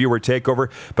up in the viewer takeover.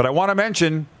 But I want to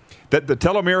mention that the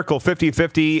Telemiracle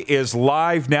 50/50 is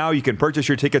live now. You can purchase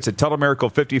your tickets at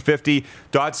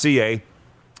telemiracle5050.ca.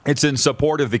 It's in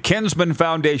support of the Kinsman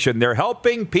Foundation. They're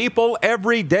helping people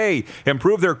every day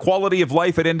improve their quality of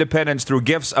life and independence through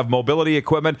gifts of mobility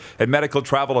equipment and medical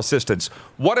travel assistance.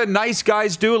 What do nice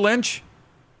guys do, Lynch?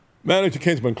 Manage the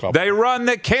Kinsman Club. They run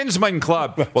the Kinsman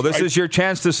Club. Well, this is your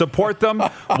chance to support them.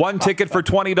 1 ticket for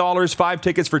 $20, 5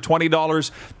 tickets for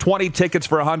 $20, 20 tickets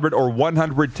for $100, or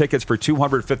 100 tickets for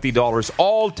 $250.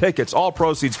 All tickets, all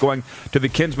proceeds going to the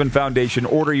Kinsman Foundation.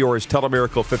 Order yours,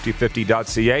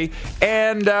 telemiracle5050.ca.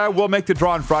 And we'll make the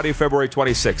draw on Friday, February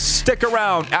 26th. Stick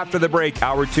around after the break.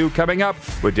 Hour 2 coming up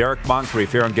with Derek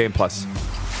Moncrief here on Game Plus.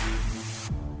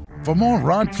 For more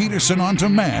Rod Peterson on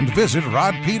demand, visit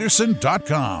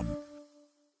rodpeterson.com.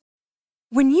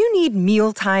 When you need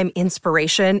mealtime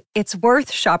inspiration, it's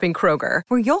worth shopping Kroger,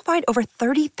 where you'll find over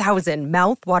 30,000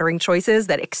 mouth-watering choices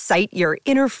that excite your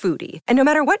inner foodie. And no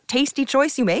matter what tasty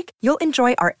choice you make, you'll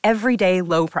enjoy our everyday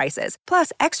low prices,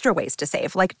 plus extra ways to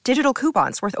save, like digital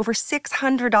coupons worth over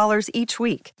 $600 each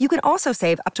week. You can also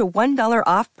save up to $1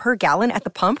 off per gallon at the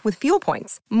pump with fuel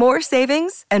points. More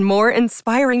savings and more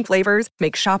inspiring flavors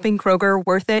make shopping Kroger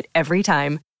worth it every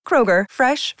time. Kroger,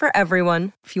 fresh for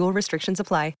everyone. Fuel restrictions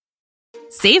apply.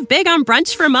 Save big on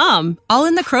brunch for mom, all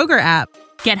in the Kroger app.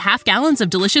 Get half gallons of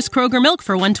delicious Kroger milk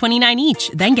for $1.29 each.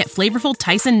 Then get flavorful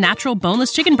Tyson natural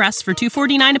boneless chicken breasts for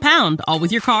 $2.49 a pound, all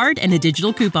with your card and a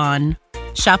digital coupon.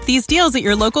 Shop these deals at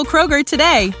your local Kroger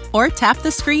today, or tap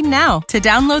the screen now to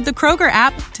download the Kroger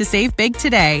app to save big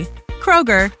today.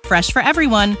 Kroger, fresh for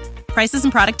everyone. Prices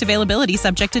and product availability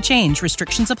subject to change.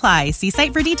 Restrictions apply. See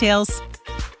site for details.